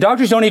medications that the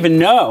doctors don't even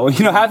know.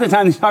 You know, half the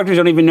time these doctors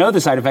don't even know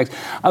the side effects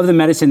of the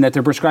medicine that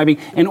they're prescribing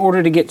in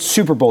order to get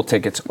Super Bowl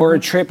tickets or a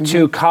trip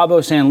to Cabo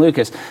San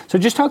Lucas. So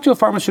just talk to a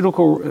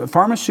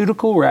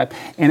pharmaceutical rep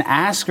and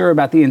ask her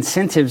about the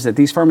incentives that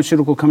these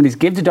pharmaceutical companies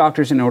give to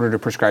doctors in order to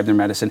prescribe their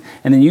medicine.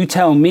 And then you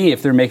tell me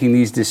if they're making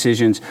these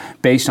decisions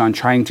based on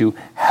trying to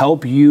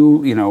help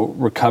you, you know,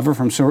 recover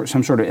from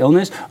some sort of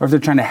illness, or if they're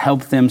trying to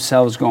help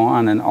themselves go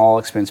on an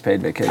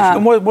all-expense-paid vacation.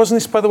 And wasn't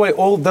this, by the way,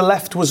 all the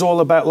left was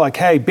all about, like,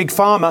 hey, big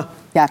pharma.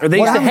 Yeah. What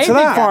happened to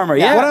that? Pharma, What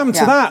happened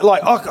to that?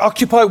 Like,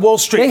 Occupy Wall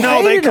Street.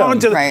 They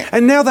can't do that. Right.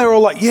 And now they're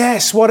all like,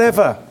 yes,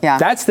 whatever. Yeah.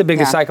 That's the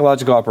biggest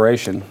psychological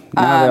operation.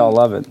 Now they all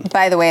love it.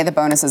 By the way, the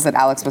bonuses that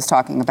Alex was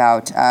talking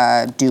about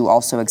do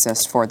also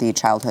exist for the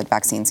childhood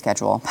vaccine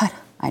schedule. But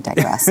I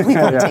digress. We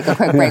want to take a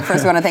quick break.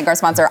 First, we want to thank our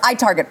sponsor,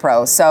 iTarget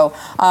Pro. So,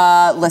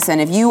 listen,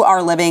 if you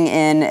are living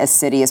in a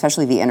city,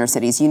 especially the inner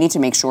cities, you need to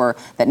make sure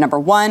that, number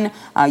one,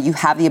 you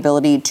have the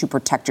ability to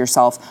protect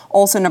yourself.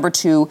 Also, number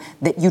two,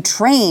 that you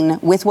train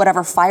with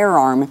whatever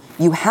firearm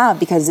you have,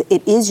 because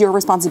it is your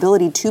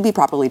responsibility to be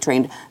properly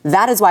trained.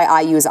 That is why I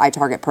use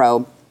iTarget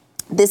Pro.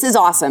 This is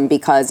awesome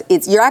because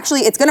it's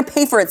going to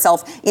pay for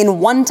itself in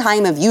one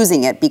time of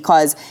using it,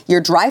 because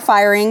you're dry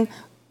firing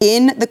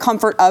in the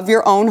comfort of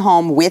your own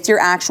home with your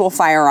actual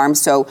firearm.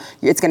 So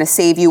it's going to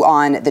save you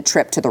on the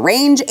trip to the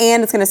range,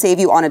 and it's going to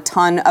save you on a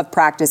ton of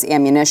practice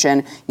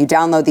ammunition. You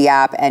download the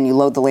app and you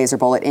load the laser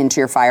bullet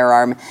into your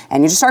firearm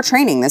and you just start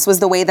training. This was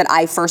the way that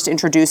I first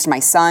introduced my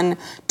son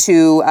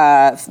to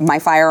my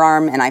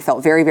firearm, and I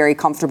felt very, very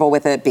comfortable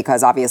with it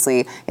because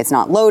obviously it's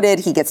not loaded.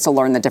 He gets to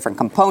learn the different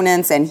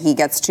components, and he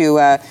gets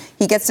to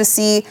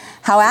see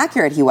how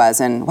accurate he was.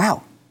 And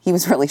wow, he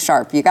was really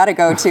sharp. You got to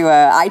go to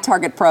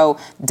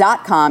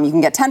itargetpro.com. You can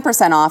get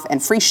 10% off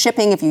and free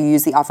shipping if you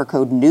use the offer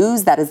code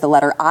NEWS. That is the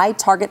letter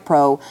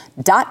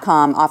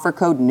itargetpro.com, offer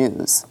code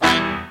NEWS.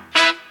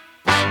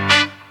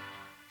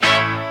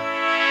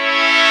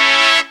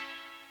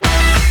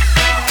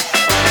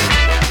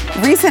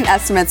 Recent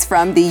estimates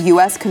from the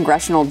U.S.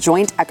 Congressional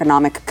Joint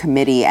Economic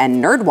Committee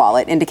and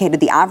NerdWallet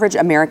indicated the average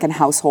American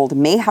household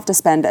may have to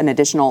spend an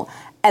additional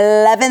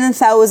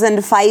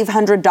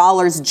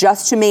 $11,500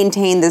 just to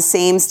maintain the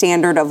same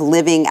standard of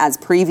living as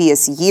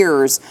previous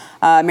years.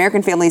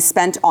 American families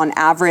spent on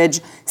average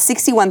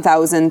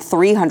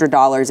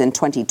 $61,300 in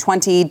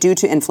 2020. Due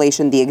to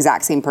inflation, the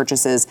exact same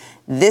purchases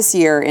this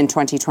year in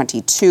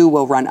 2022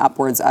 will run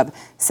upwards of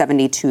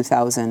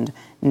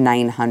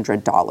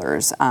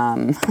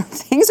 $72,900.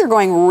 Things are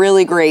going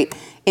really great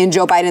in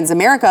Joe Biden's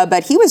America,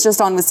 but he was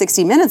just on with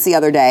 60 Minutes the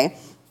other day,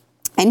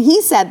 and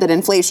he said that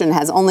inflation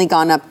has only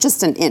gone up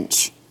just an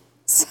inch.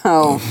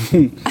 So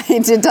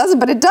it doesn't,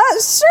 but it sure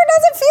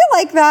doesn't feel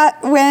like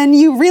that when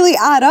you really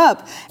add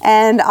up.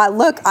 And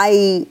look,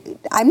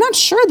 I'm not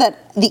sure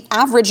that the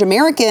average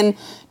American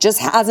just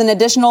has an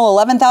additional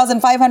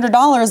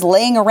 $11,500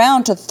 laying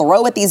around to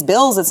throw at these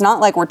bills. It's not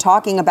like we're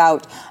talking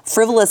about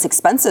frivolous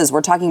expenses. We're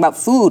talking about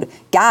food,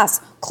 gas,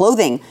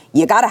 clothing.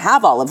 You got to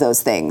have all of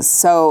those things.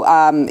 So,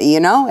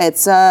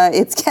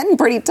 it's getting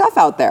pretty tough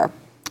out there.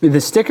 The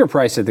sticker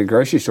price at the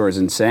grocery store is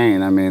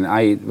insane. I mean,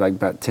 I eat like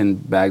about 10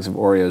 bags of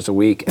Oreos a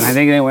week. And I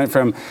think they went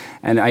from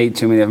and I eat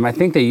too many of them. I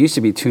think they used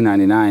to be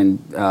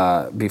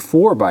 $2.99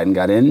 before Biden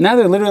got in. Now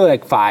they're literally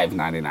like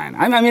 $5.99.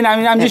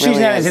 I'm just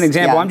using that as an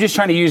example. I'm just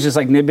trying to use this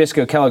like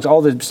Nabisco, Kellogg's,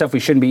 all the stuff we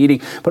shouldn't be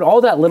eating. But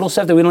all that little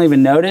stuff that we don't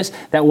even notice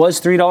that was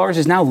 $3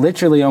 is now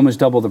literally almost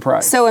double the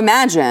price. So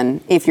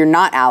imagine if you're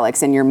not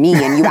Alex and you're me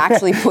and you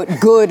actually put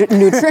good,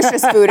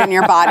 nutritious food in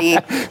your body.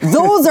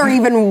 Those are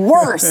even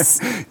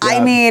worse. Yeah.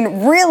 I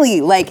mean,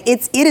 really, like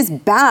it is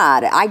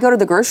bad. I go to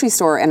the grocery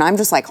store and I'm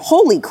just like,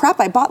 holy crap,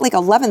 I bought like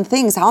 11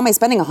 things. How am I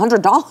spending $100?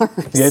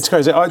 Yeah, it's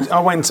crazy.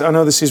 I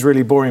know this is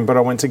really boring, but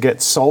I went to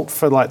get salt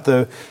for like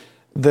the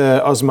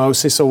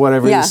osmosis or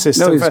whatever it is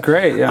system. No, it's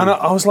great. Yeah. And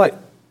I was like,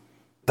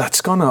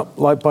 that's gone up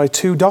like by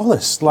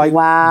 $2. Like,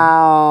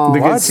 wow.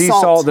 Because sea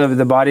salt,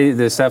 the body,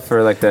 the stuff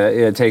for like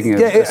taking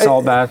a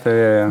salt bath.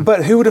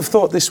 But who would have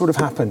thought this would have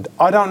happened?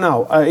 I don't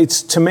know.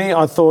 To me,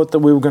 I thought that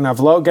we were going to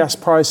have low gas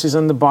prices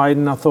under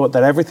Biden. I thought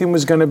that everything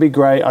was going to be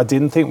great. I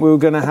didn't think we were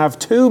going to have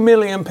 2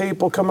 million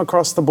people come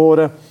across the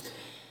border.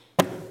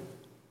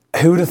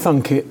 Who would have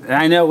thunk it?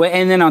 I know.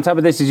 And then on top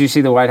of this, did you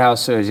see the White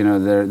House?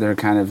 They're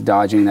kind of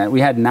dodging that.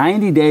 We had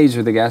 90 days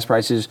where the gas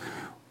prices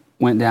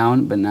went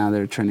down, but now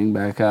they're trending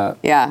back up.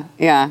 Yeah.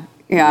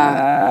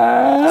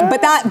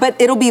 But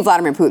it'll be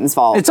Vladimir Putin's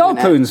fault. It's all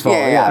Putin's fault.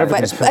 Yeah.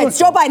 But it's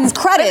Joe Biden's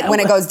credit when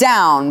it goes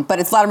down, but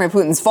it's Vladimir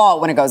Putin's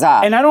fault when it goes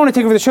up. And I don't want to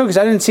take over the show because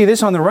I didn't see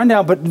this on the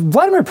rundown, but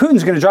Vladimir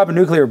Putin's going to drop a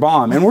nuclear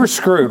bomb, and we're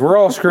screwed. We're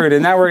all screwed,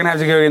 and now we're going to have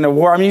to go into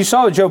war. I mean, you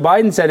saw what Joe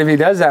Biden said. If he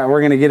does that,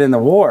 we're going to get in the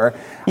war.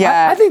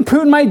 Yeah. I think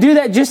Putin might do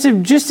that just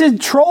to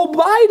troll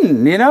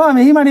Biden. I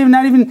mean, he might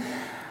not even.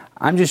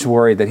 I'm just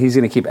worried that he's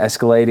going to keep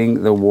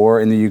escalating the war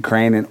in the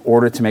Ukraine in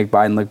order to make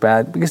Biden look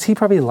bad because he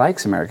probably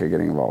likes America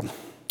getting involved.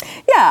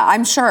 Yeah,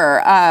 I'm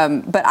sure.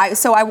 But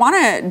I want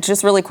to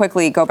just really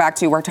quickly go back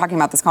to, we're talking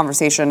about this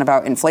conversation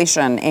about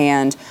inflation,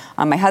 and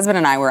my husband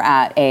and I were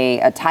at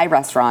a Thai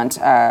restaurant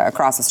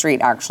across the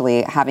street,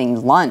 actually,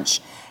 having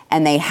lunch.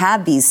 And they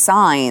had these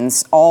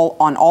signs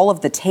on all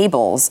of the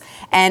tables.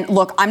 And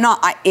look,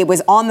 it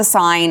was on the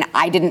sign.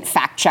 I didn't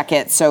fact check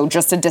it. So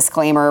just a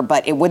disclaimer,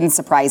 but it wouldn't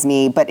surprise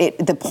me. But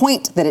the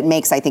point that it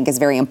makes, I think, is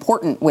very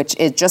important, which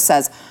it just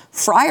says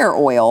fryer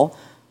oil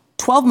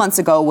 12 months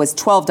ago was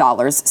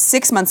 $12.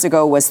 6 months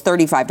ago was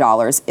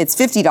 $35. It's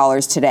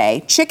 $50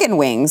 today. Chicken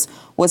wings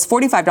was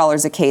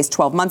 $45 a case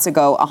 12 months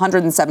ago,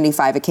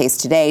 $175 a case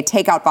today.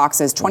 Takeout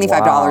boxes,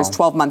 $25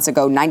 12 months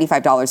ago,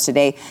 $95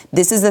 today.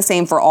 This is the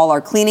same for all our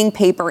cleaning,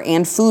 paper,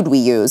 and food we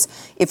use.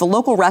 If a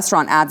local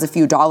restaurant adds a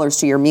few dollars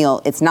to your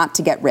meal, it's not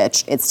to get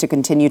rich. It's to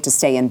continue to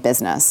stay in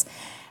business.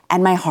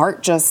 And my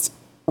heart just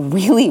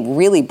really,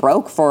 really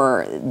broke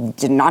for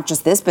not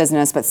just this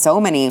business, but so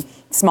many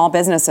small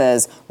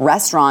businesses,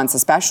 restaurants,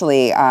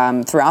 especially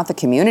throughout the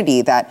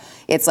community, that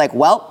it's like,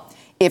 well,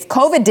 if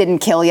COVID didn't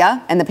kill you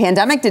and the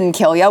pandemic didn't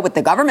kill you with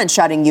the government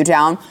shutting you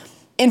down,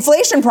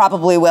 inflation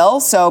probably will.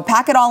 So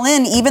pack it all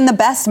in, even the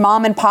best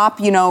mom and pop,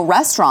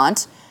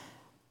 restaurant.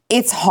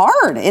 It's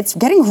hard. It's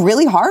getting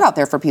really hard out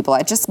there for people.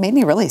 It just made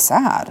me really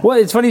sad. Well,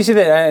 it's funny you say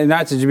that,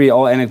 not to be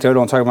all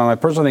anecdotal and talk about my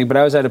personal thing, but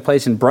I was at a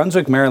place in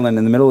Brunswick, Maryland,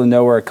 in the middle of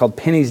nowhere called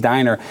Penny's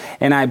Diner,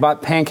 and I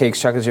bought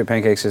pancakes, chocolate chip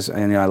pancakes,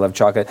 and I love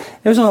chocolate.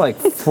 It was only like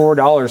 $4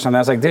 or something. I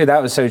was like, dude,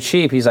 that was so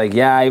cheap. He's like,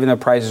 yeah, even though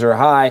prices are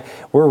high,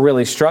 we're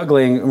really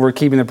struggling. We're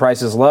keeping the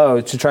prices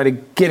low to try to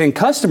get in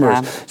customers.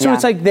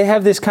 It's like they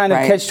have this kind of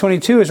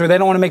catch-22 is where they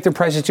don't want to make their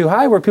prices too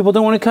high, where people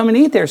don't want to come and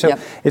eat there. So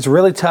it's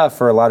really tough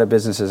for a lot of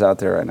businesses out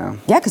there right now.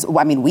 Yeah, because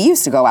we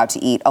used to go out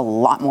to eat a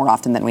lot more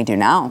often than we do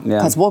now.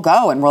 Because we'll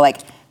go and we're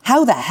like,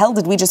 how the hell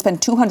did we just spend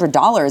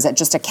 $200 at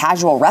just a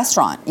casual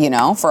restaurant,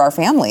 for our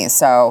families?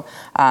 So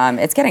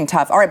it's getting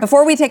tough. All right,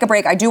 before we take a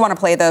break, I do want to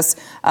play this.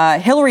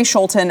 Hillary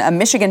Scholten, a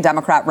Michigan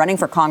Democrat running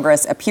for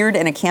Congress, appeared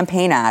in a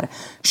campaign ad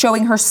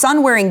showing her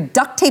son wearing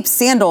duct tape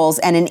sandals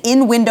and an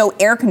in-window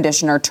air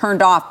conditioner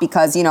turned off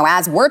because,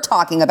 as we're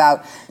talking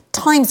about,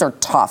 times are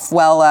tough.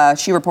 Well,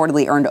 she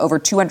reportedly earned over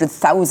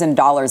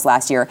 $200,000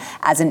 last year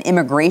as an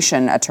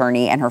immigration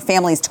attorney, and her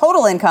family's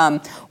total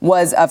income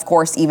was, of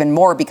course, even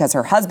more because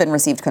her husband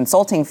received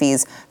consulting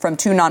fees from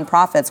 2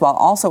 nonprofits while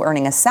also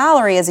earning a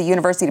salary as a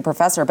university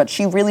professor. But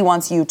she really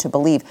wants you to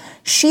believe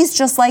she's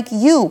just like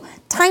you.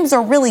 Times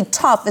are really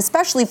tough,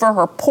 especially for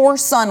her poor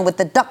son with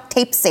the duct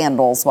tape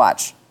sandals.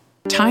 Watch.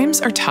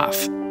 Times are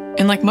tough.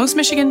 And like most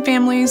Michigan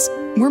families,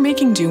 we're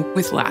making do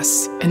with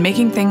less and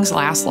making things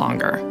last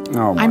longer.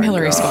 I'm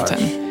Hillary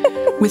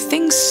Scholten. With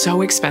things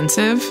so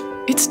expensive,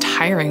 it's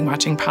tiring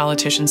watching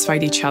politicians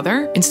fight each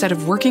other instead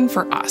of working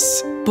for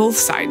us. Both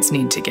sides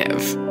need to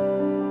give.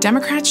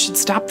 Democrats should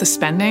stop the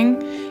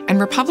spending, and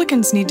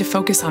Republicans need to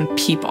focus on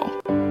people,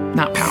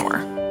 not power.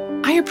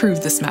 I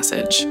approve this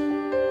message.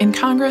 In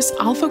Congress,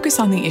 I'll focus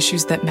on the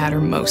issues that matter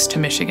most to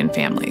Michigan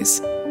families,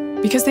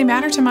 because they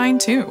matter to mine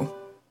too.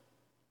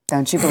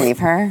 Don't you believe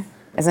her?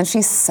 Isn't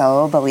she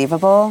so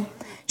believable?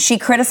 She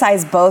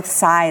criticized both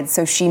sides,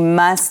 so she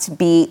must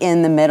be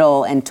in the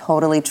middle and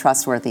totally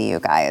trustworthy, you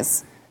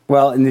guys.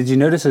 Well, and did you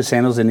notice those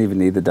sandals didn't even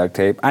need the duct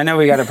tape? I know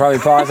we got to probably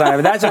pause on it,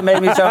 but that's what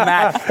made me so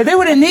mad. If they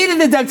would have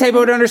needed the duct tape, I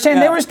would understand.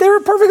 Yeah. They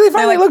were perfectly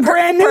fine. They look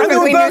brand new. They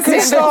were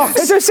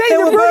Birkenstocks. They're saying they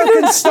were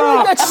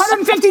Birkenstocks. That's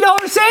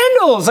 $150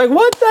 sandals. Like,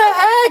 what the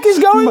heck is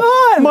going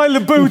on? My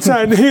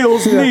Louboutin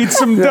heels need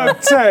some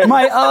duct tape.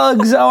 My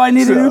Uggs. Oh, I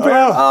need a new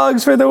pair of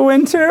Uggs for the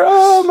winter.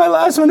 Oh, my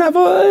last one have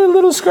a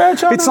little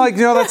scratch on It's them. like,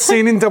 you know, that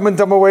scene in Dumb and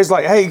Dumber where it's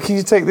like, hey, can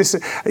you take this?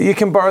 You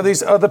can borrow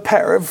these other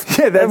pair of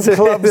clubs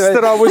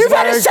that I was You've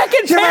wearing. had a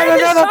second pair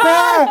another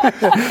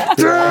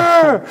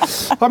pair.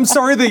 I'm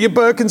sorry that your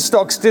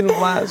Birkenstocks didn't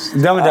last.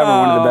 Dumb and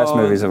Dumber, one of the best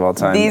movies of all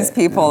time. These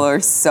people are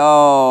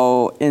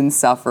so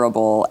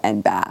insufferable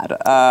and bad.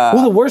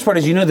 Well, the worst part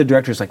is, you know, the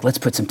director's like, let's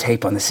put some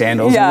tape on the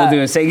sandals and we'll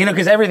do a say, you know,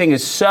 because everything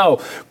is so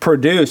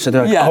produced. So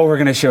they're like, oh, we're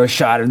going to show a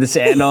shot of the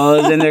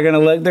sandals, and they're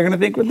going to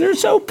think, well, they're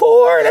so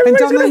poor. And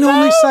don't they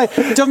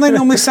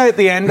normally say at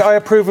the end, I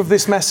approve of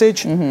this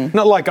message? Mm-hmm.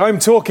 Not like I'm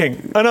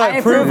talking and I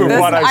approve of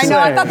what I say. I know.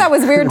 I thought that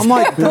was weird. I'm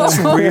like, that's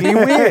really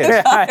weird.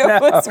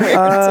 Was weird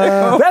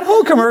that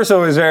whole commercial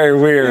was very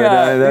weird.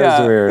 That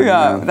was weird.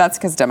 Yeah, that's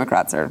because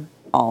Democrats are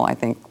all, I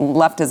think,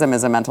 leftism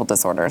is a mental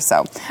disorder.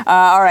 So,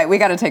 all right, we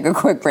got to take a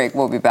quick break.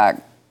 We'll be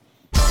back.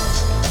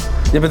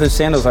 Yeah, but the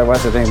sandals I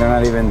watched, I think they're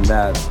not even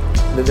that.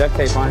 The duct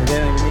tape on it, they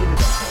didn't even need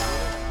it.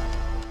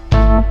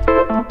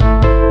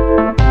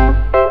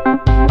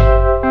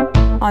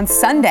 On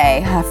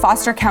Sunday,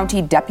 Foster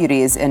County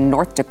deputies in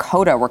North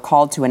Dakota were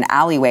called to an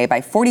alleyway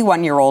by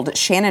 41-year-old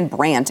Shannon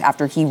Brandt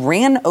after he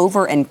ran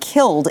over and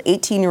killed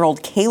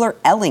 18-year-old Kaylor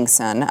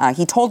Ellingson.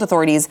 He told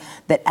authorities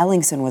that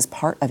Ellingson was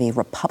part of a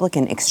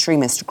Republican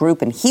extremist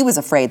group, and he was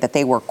afraid that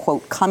they were,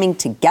 quote, coming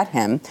to get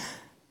him.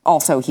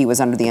 Also, he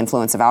was under the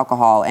influence of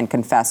alcohol and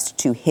confessed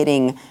to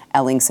hitting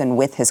Ellingson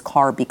with his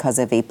car because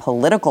of a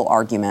political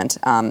argument.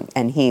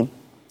 And he,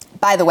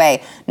 by the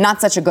way,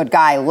 not such a good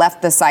guy,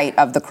 left the site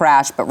of the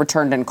crash but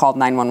returned and called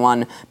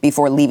 911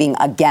 before leaving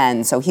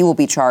again. So he will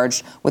be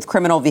charged with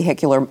criminal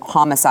vehicular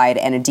homicide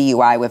and a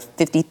DUI with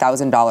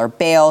 $50,000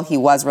 bail. He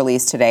was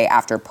released today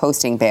after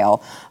posting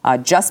bail.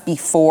 Just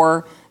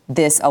before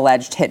this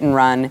alleged hit and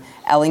run,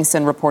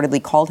 Ellingson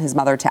reportedly called his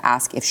mother to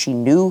ask if she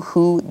knew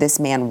who this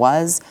man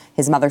was.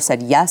 His mother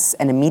said yes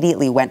and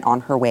immediately went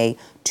on her way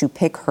to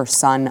pick her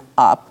son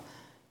up.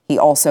 He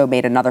also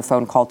made another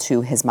phone call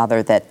to his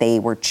mother that they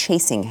were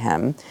chasing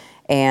him.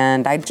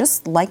 And I'd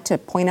just like to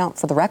point out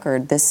for the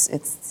record,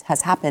 this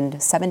has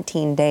happened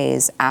 17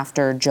 days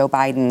after Joe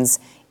Biden's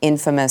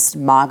infamous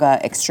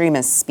MAGA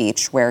extremist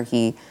speech, where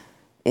he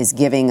is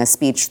giving a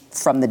speech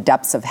from the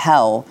depths of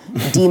hell,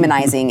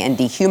 demonizing and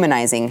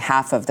dehumanizing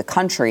half of the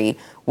country,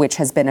 which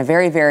has been a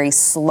very, very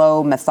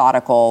slow,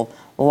 methodical,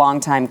 long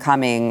time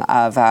coming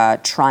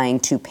of trying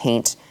to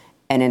paint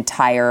an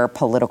entire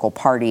political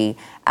party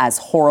as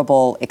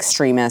horrible,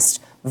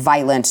 extremist,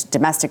 violent,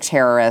 domestic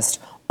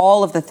terrorist,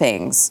 all of the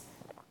things.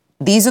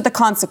 These are the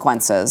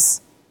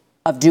consequences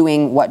of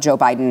doing what Joe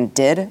Biden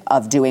did,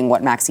 of doing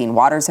what Maxine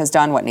Waters has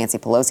done, what Nancy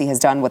Pelosi has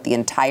done, what the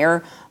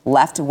entire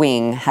left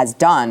wing has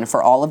done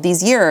for all of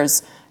these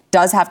years,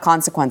 does have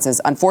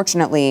consequences.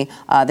 Unfortunately,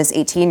 this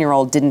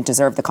 18-year-old didn't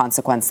deserve the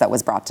consequence that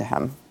was brought to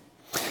him.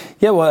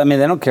 Yeah, well, I mean,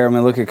 they don't care. I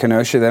mean, look at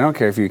Kenosha. They don't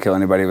care if you kill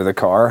anybody with a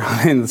car.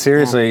 I mean,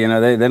 seriously, you know,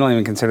 they don't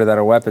even consider that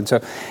a weapon.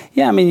 So,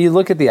 yeah, I mean, you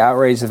look at the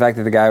outrage, the fact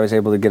that the guy was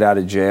able to get out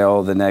of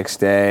jail the next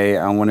day,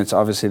 when it's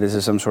obviously this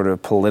is some sort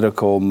of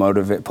politically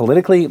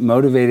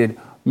motivated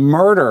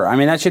murder. I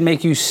mean, that should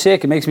make you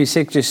sick. It makes me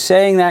sick just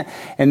saying that.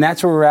 And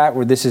that's where we're at,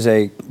 where this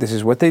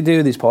is what they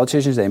do. These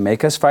politicians, they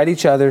make us fight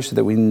each other so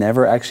that we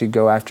never actually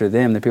go after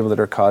them, the people that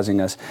are causing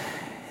us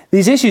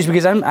these issues,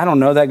 because I don't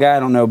know that guy. I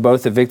don't know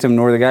both the victim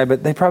nor the guy,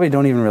 but they probably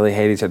don't even really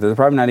hate each other. They're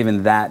probably not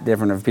even that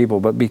different of people.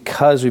 But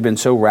because we've been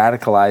so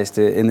radicalized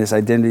in this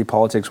identity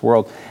politics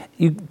world,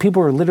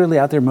 people are literally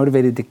out there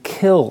motivated to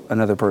kill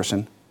another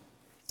person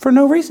for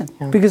no reason,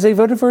 because they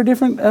voted for a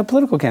different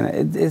political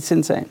candidate. It's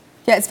insane.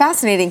 Yeah, it's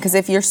fascinating because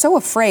if you're so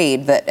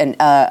afraid that an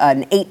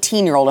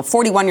 18-year-old, a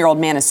 41-year-old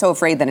man is so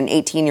afraid that an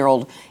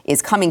 18-year-old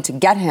is coming to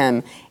get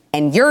him,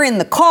 and you're in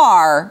the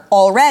car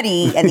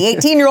already, and the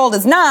 18-year-old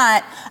is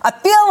not, I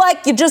feel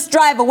like you just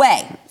drive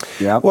away.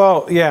 Yeah.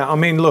 Well, yeah, I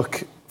mean,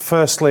 look,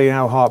 firstly,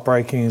 how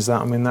heartbreaking is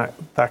that? I mean,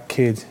 that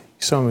kid, you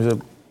saw him as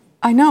a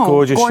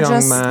gorgeous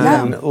young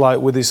man, like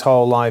with his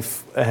whole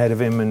life ahead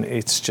of him, and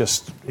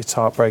it's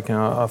heartbreaking,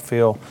 I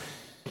feel.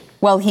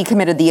 Well, he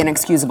committed the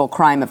inexcusable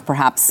crime of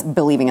perhaps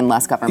believing in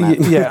less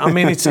government. Yeah, I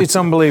mean, it's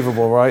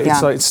unbelievable, right? Yeah.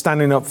 It's like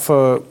standing up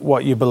for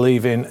what you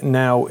believe in.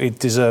 Now it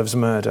deserves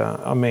murder.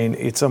 I mean,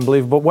 it's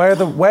unbelievable. Where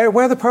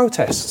are the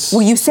protests?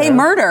 Well, you say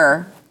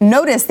murder.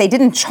 Notice they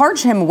didn't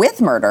charge him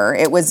with murder.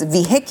 It was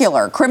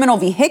criminal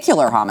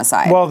vehicular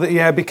homicide. Well,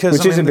 because...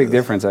 Which is a big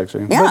difference,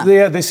 actually. Yeah.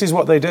 But, this is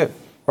what they do.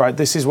 Right,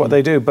 this is what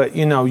they do. But,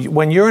 you know,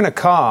 when you're in a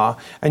car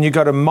and you've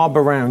got a mob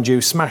around you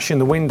smashing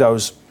the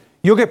windows,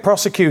 you'll get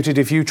prosecuted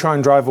if you try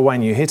and drive away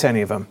and you hit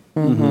any of them.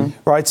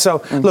 Right?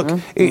 So, look,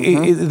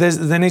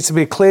 there needs to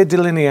be a clear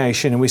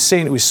delineation, and we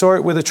saw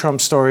it with the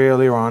Trump story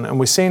earlier on, and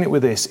we're seeing it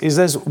with this, is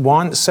there's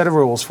one set of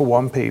rules for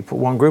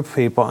one group of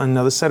people, and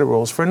another set of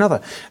rules for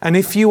another. And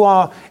if you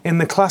are in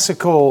the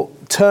classical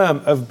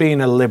term of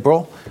being a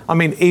liberal, I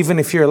mean, even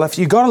if you're a left,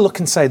 you've got to look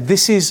and say,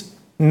 this is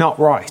not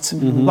right.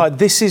 Like,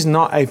 this is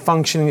not a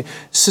functioning,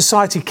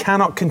 society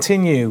cannot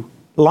continue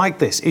like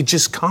this. It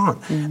just can't.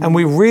 And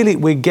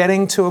we're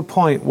getting to a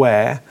point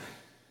where,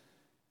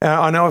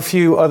 I know a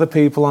few other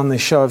people on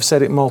this show have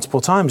said it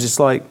multiple times, it's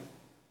like,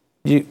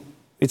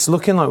 it's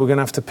looking like we're going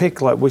to have to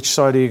pick, like, which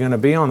side are you going to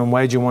be on and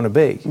where do you want to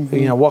be?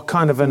 You know, what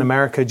kind of an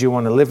America do you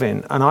want to live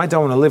in? And I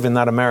don't want to live in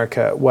that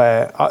America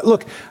where,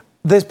 look,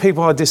 there's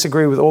people I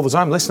disagree with all the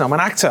time. Listen, I'm an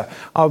actor.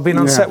 I've been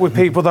on set with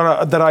people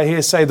that I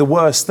hear say the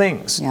worst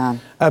things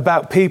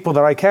about people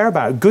that I care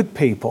about, good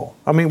people.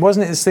 I mean,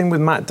 wasn't it this thing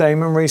with Matt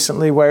Damon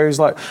recently where he was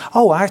like,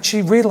 oh, I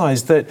actually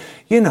realized that,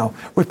 you know,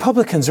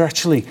 Republicans are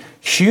actually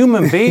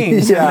human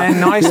beings and they're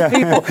nice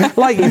people.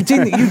 Like,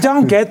 you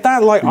don't get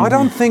that. Like, I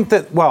don't think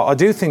that, well, I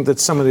do think that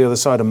some of the other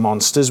side are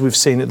monsters. We've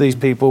seen it, these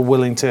people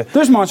willing to...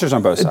 There's monsters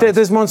on both sides.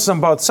 There's monsters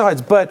on both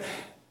sides, but...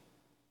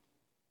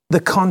 the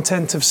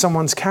content of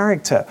someone's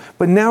character.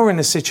 But now we're in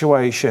a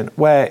situation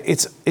where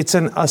it's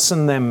an us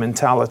and them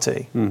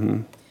mentality.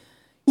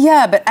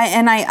 Yeah, but I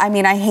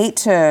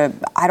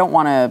don't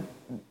want to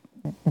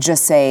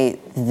just say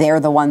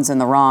they're the ones in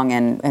the wrong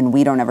and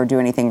we don't ever do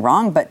anything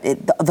wrong, but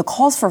the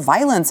calls for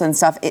violence and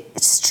stuff, it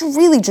just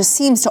really just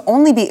seems to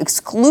only be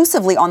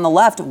exclusively on the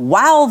left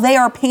while they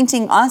are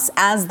painting us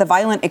as the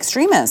violent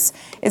extremists.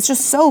 It's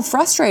just so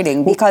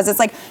frustrating because it's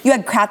like you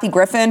had Kathy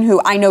Griffin, who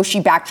I know she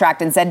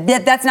backtracked and said,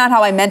 that's not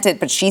how I meant it,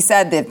 but she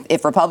said that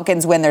if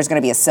Republicans win, there's going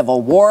to be a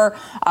civil war.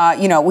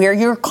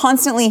 You're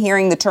constantly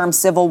hearing the term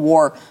civil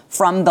war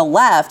from the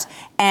left,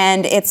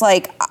 and it's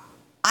like,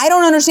 I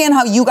don't understand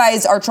how you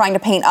guys are trying to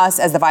paint us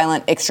as the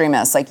violent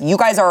extremists. Like, you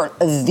guys are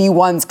the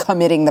ones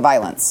committing the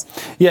violence.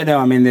 Yeah, no,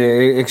 I mean,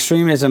 the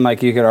extremism,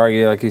 like you could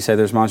argue, like you said,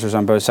 there's monsters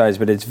on both sides,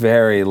 but it's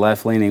very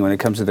left-leaning when it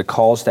comes to the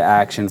calls to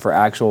action for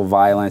actual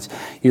violence.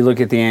 You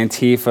look at the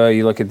Antifa,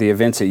 you look at the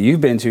events that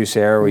you've been to,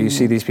 Sarah, where you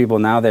see these people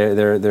now,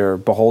 they're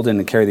beholden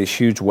to carry these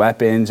huge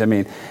weapons. I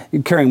mean,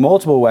 carrying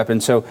multiple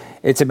weapons. So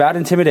it's about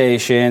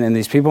intimidation, and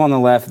these people on the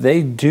left,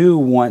 they do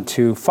want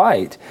to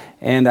fight.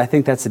 And I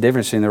think that's the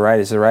difference between the right.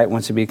 Is the right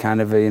wants to be kind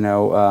of,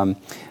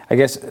 I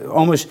guess,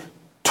 almost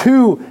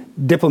too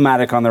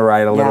diplomatic on the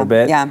right a little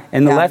bit.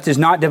 And the left is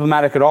not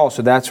diplomatic at all.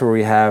 So that's where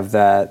we have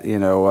that,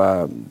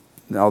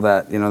 all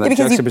that, that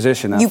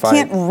juxtaposition. You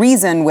can't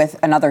reason with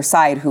another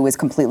side who is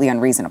completely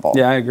unreasonable.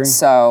 Yeah, I agree.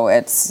 So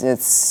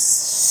it's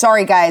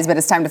sorry, guys, but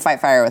it's time to fight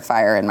fire with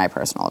fire, in my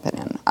personal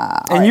opinion.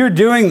 And you're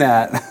doing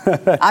that.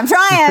 I'm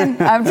trying.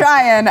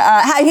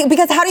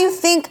 Because how do you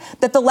think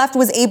that the left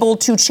was able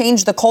to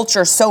change the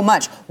culture so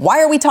much?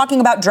 Why are we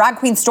talking about drag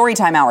queen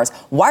storytime hours?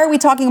 Why are we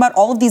talking about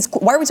all of these?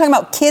 Why are we talking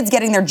about kids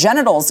getting their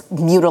genitals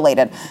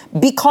mutilated?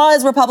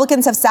 Because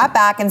Republicans have sat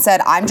back and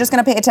said, I'm just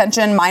going to pay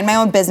attention, mind my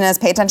own business,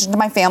 pay attention to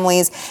my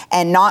families,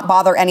 and not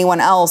bother anyone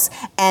else.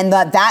 And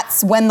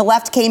that's when the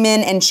left came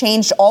in and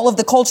changed all of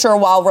the culture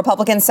while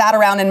Republicans sat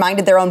around and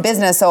minded their own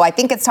business. So I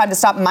think it's time to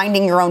stop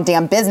minding your own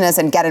damn business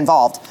and get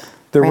involved.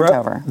 The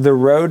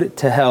road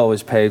to hell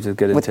was paved with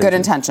good intentions. With good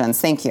intentions.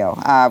 Thank you.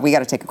 We got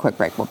to take a quick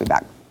break. We'll be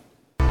back.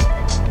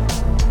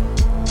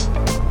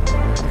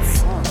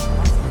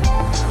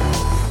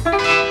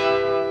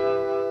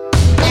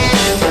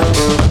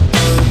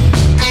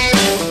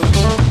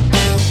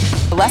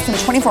 Less than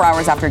 24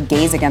 hours after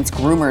Gays Against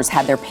Groomers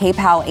had their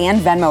PayPal and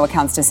Venmo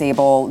accounts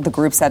disabled, the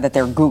group said that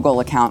their Google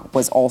account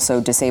was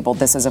also disabled.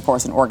 This is, of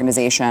course, an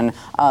organization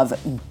of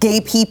gay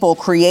people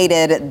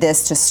created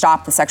this to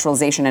stop the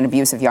sexualization and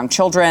abuse of young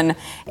children.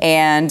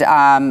 And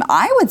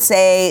I would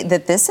say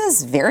that this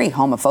is very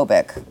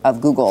homophobic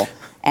of Google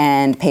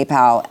and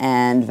PayPal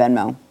and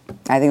Venmo.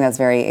 I think that's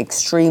very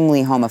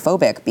extremely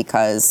homophobic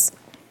because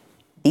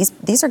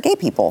these are gay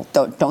people.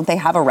 Don't they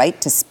have a right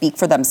to speak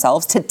for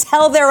themselves, to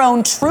tell their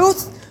own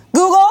truth?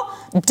 Google,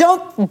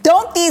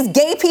 don't these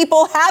gay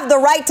people have the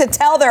right to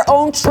tell their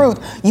own truth?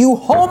 You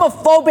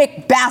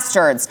homophobic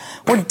bastards.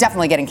 We're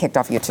definitely getting kicked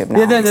off YouTube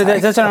now. Yeah,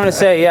 that's what I want to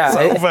say. Yeah,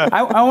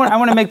 I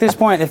want to make this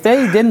point. If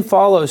they didn't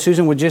follow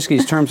Susan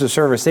Wojcicki's terms of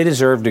service, they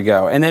deserve to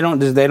go, and they don't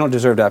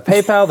deserve to have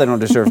PayPal. They don't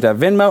deserve to have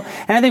Venmo,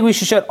 and I think we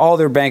should shut all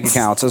their bank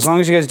accounts. As long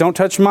as you guys don't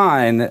touch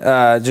mine,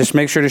 just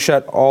make sure to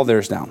shut all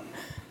theirs down.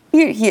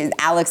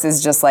 Alex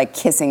is just like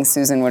kissing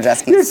Susan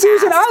Wojcicki.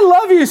 Susan, I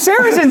love you.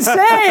 Sarah's insane.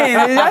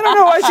 I don't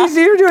know why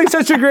you're doing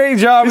such a great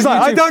job. He's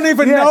like, I don't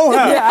even know her.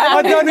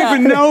 I don't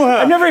even know her.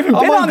 I've never even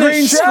been on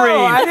green screen.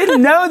 I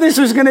didn't know this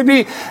was going to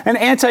be an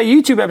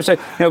anti-YouTube episode.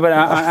 No, but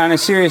on a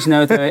serious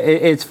note,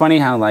 it's funny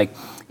how, like,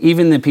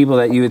 even the people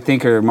that you would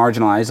think are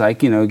marginalized, like,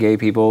 gay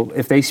people,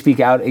 if they speak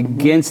out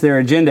against their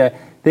agenda,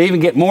 they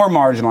even get more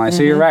marginalized.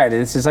 So you're right.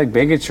 It's just like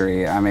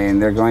bigotry. I mean,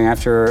 they're going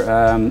after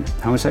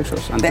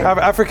homosexuals.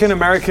 African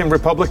American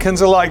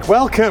Republicans are like,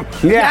 welcome.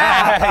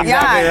 Yeah,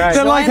 exactly right.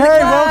 They're like, hey,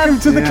 welcome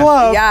to the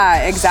club.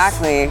 Yeah,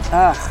 exactly.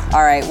 Ugh.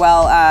 All right.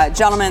 Well,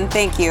 gentlemen,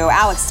 thank you.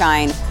 Alex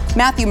Stein,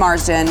 Matthew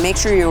Marsden. Make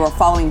sure you are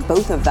following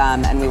both of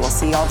them, and we will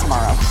see y'all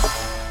tomorrow.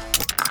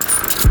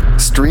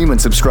 Stream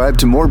and subscribe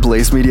to more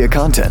Blaze Media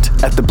content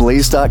at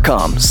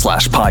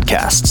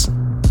theblaze.com/podcasts.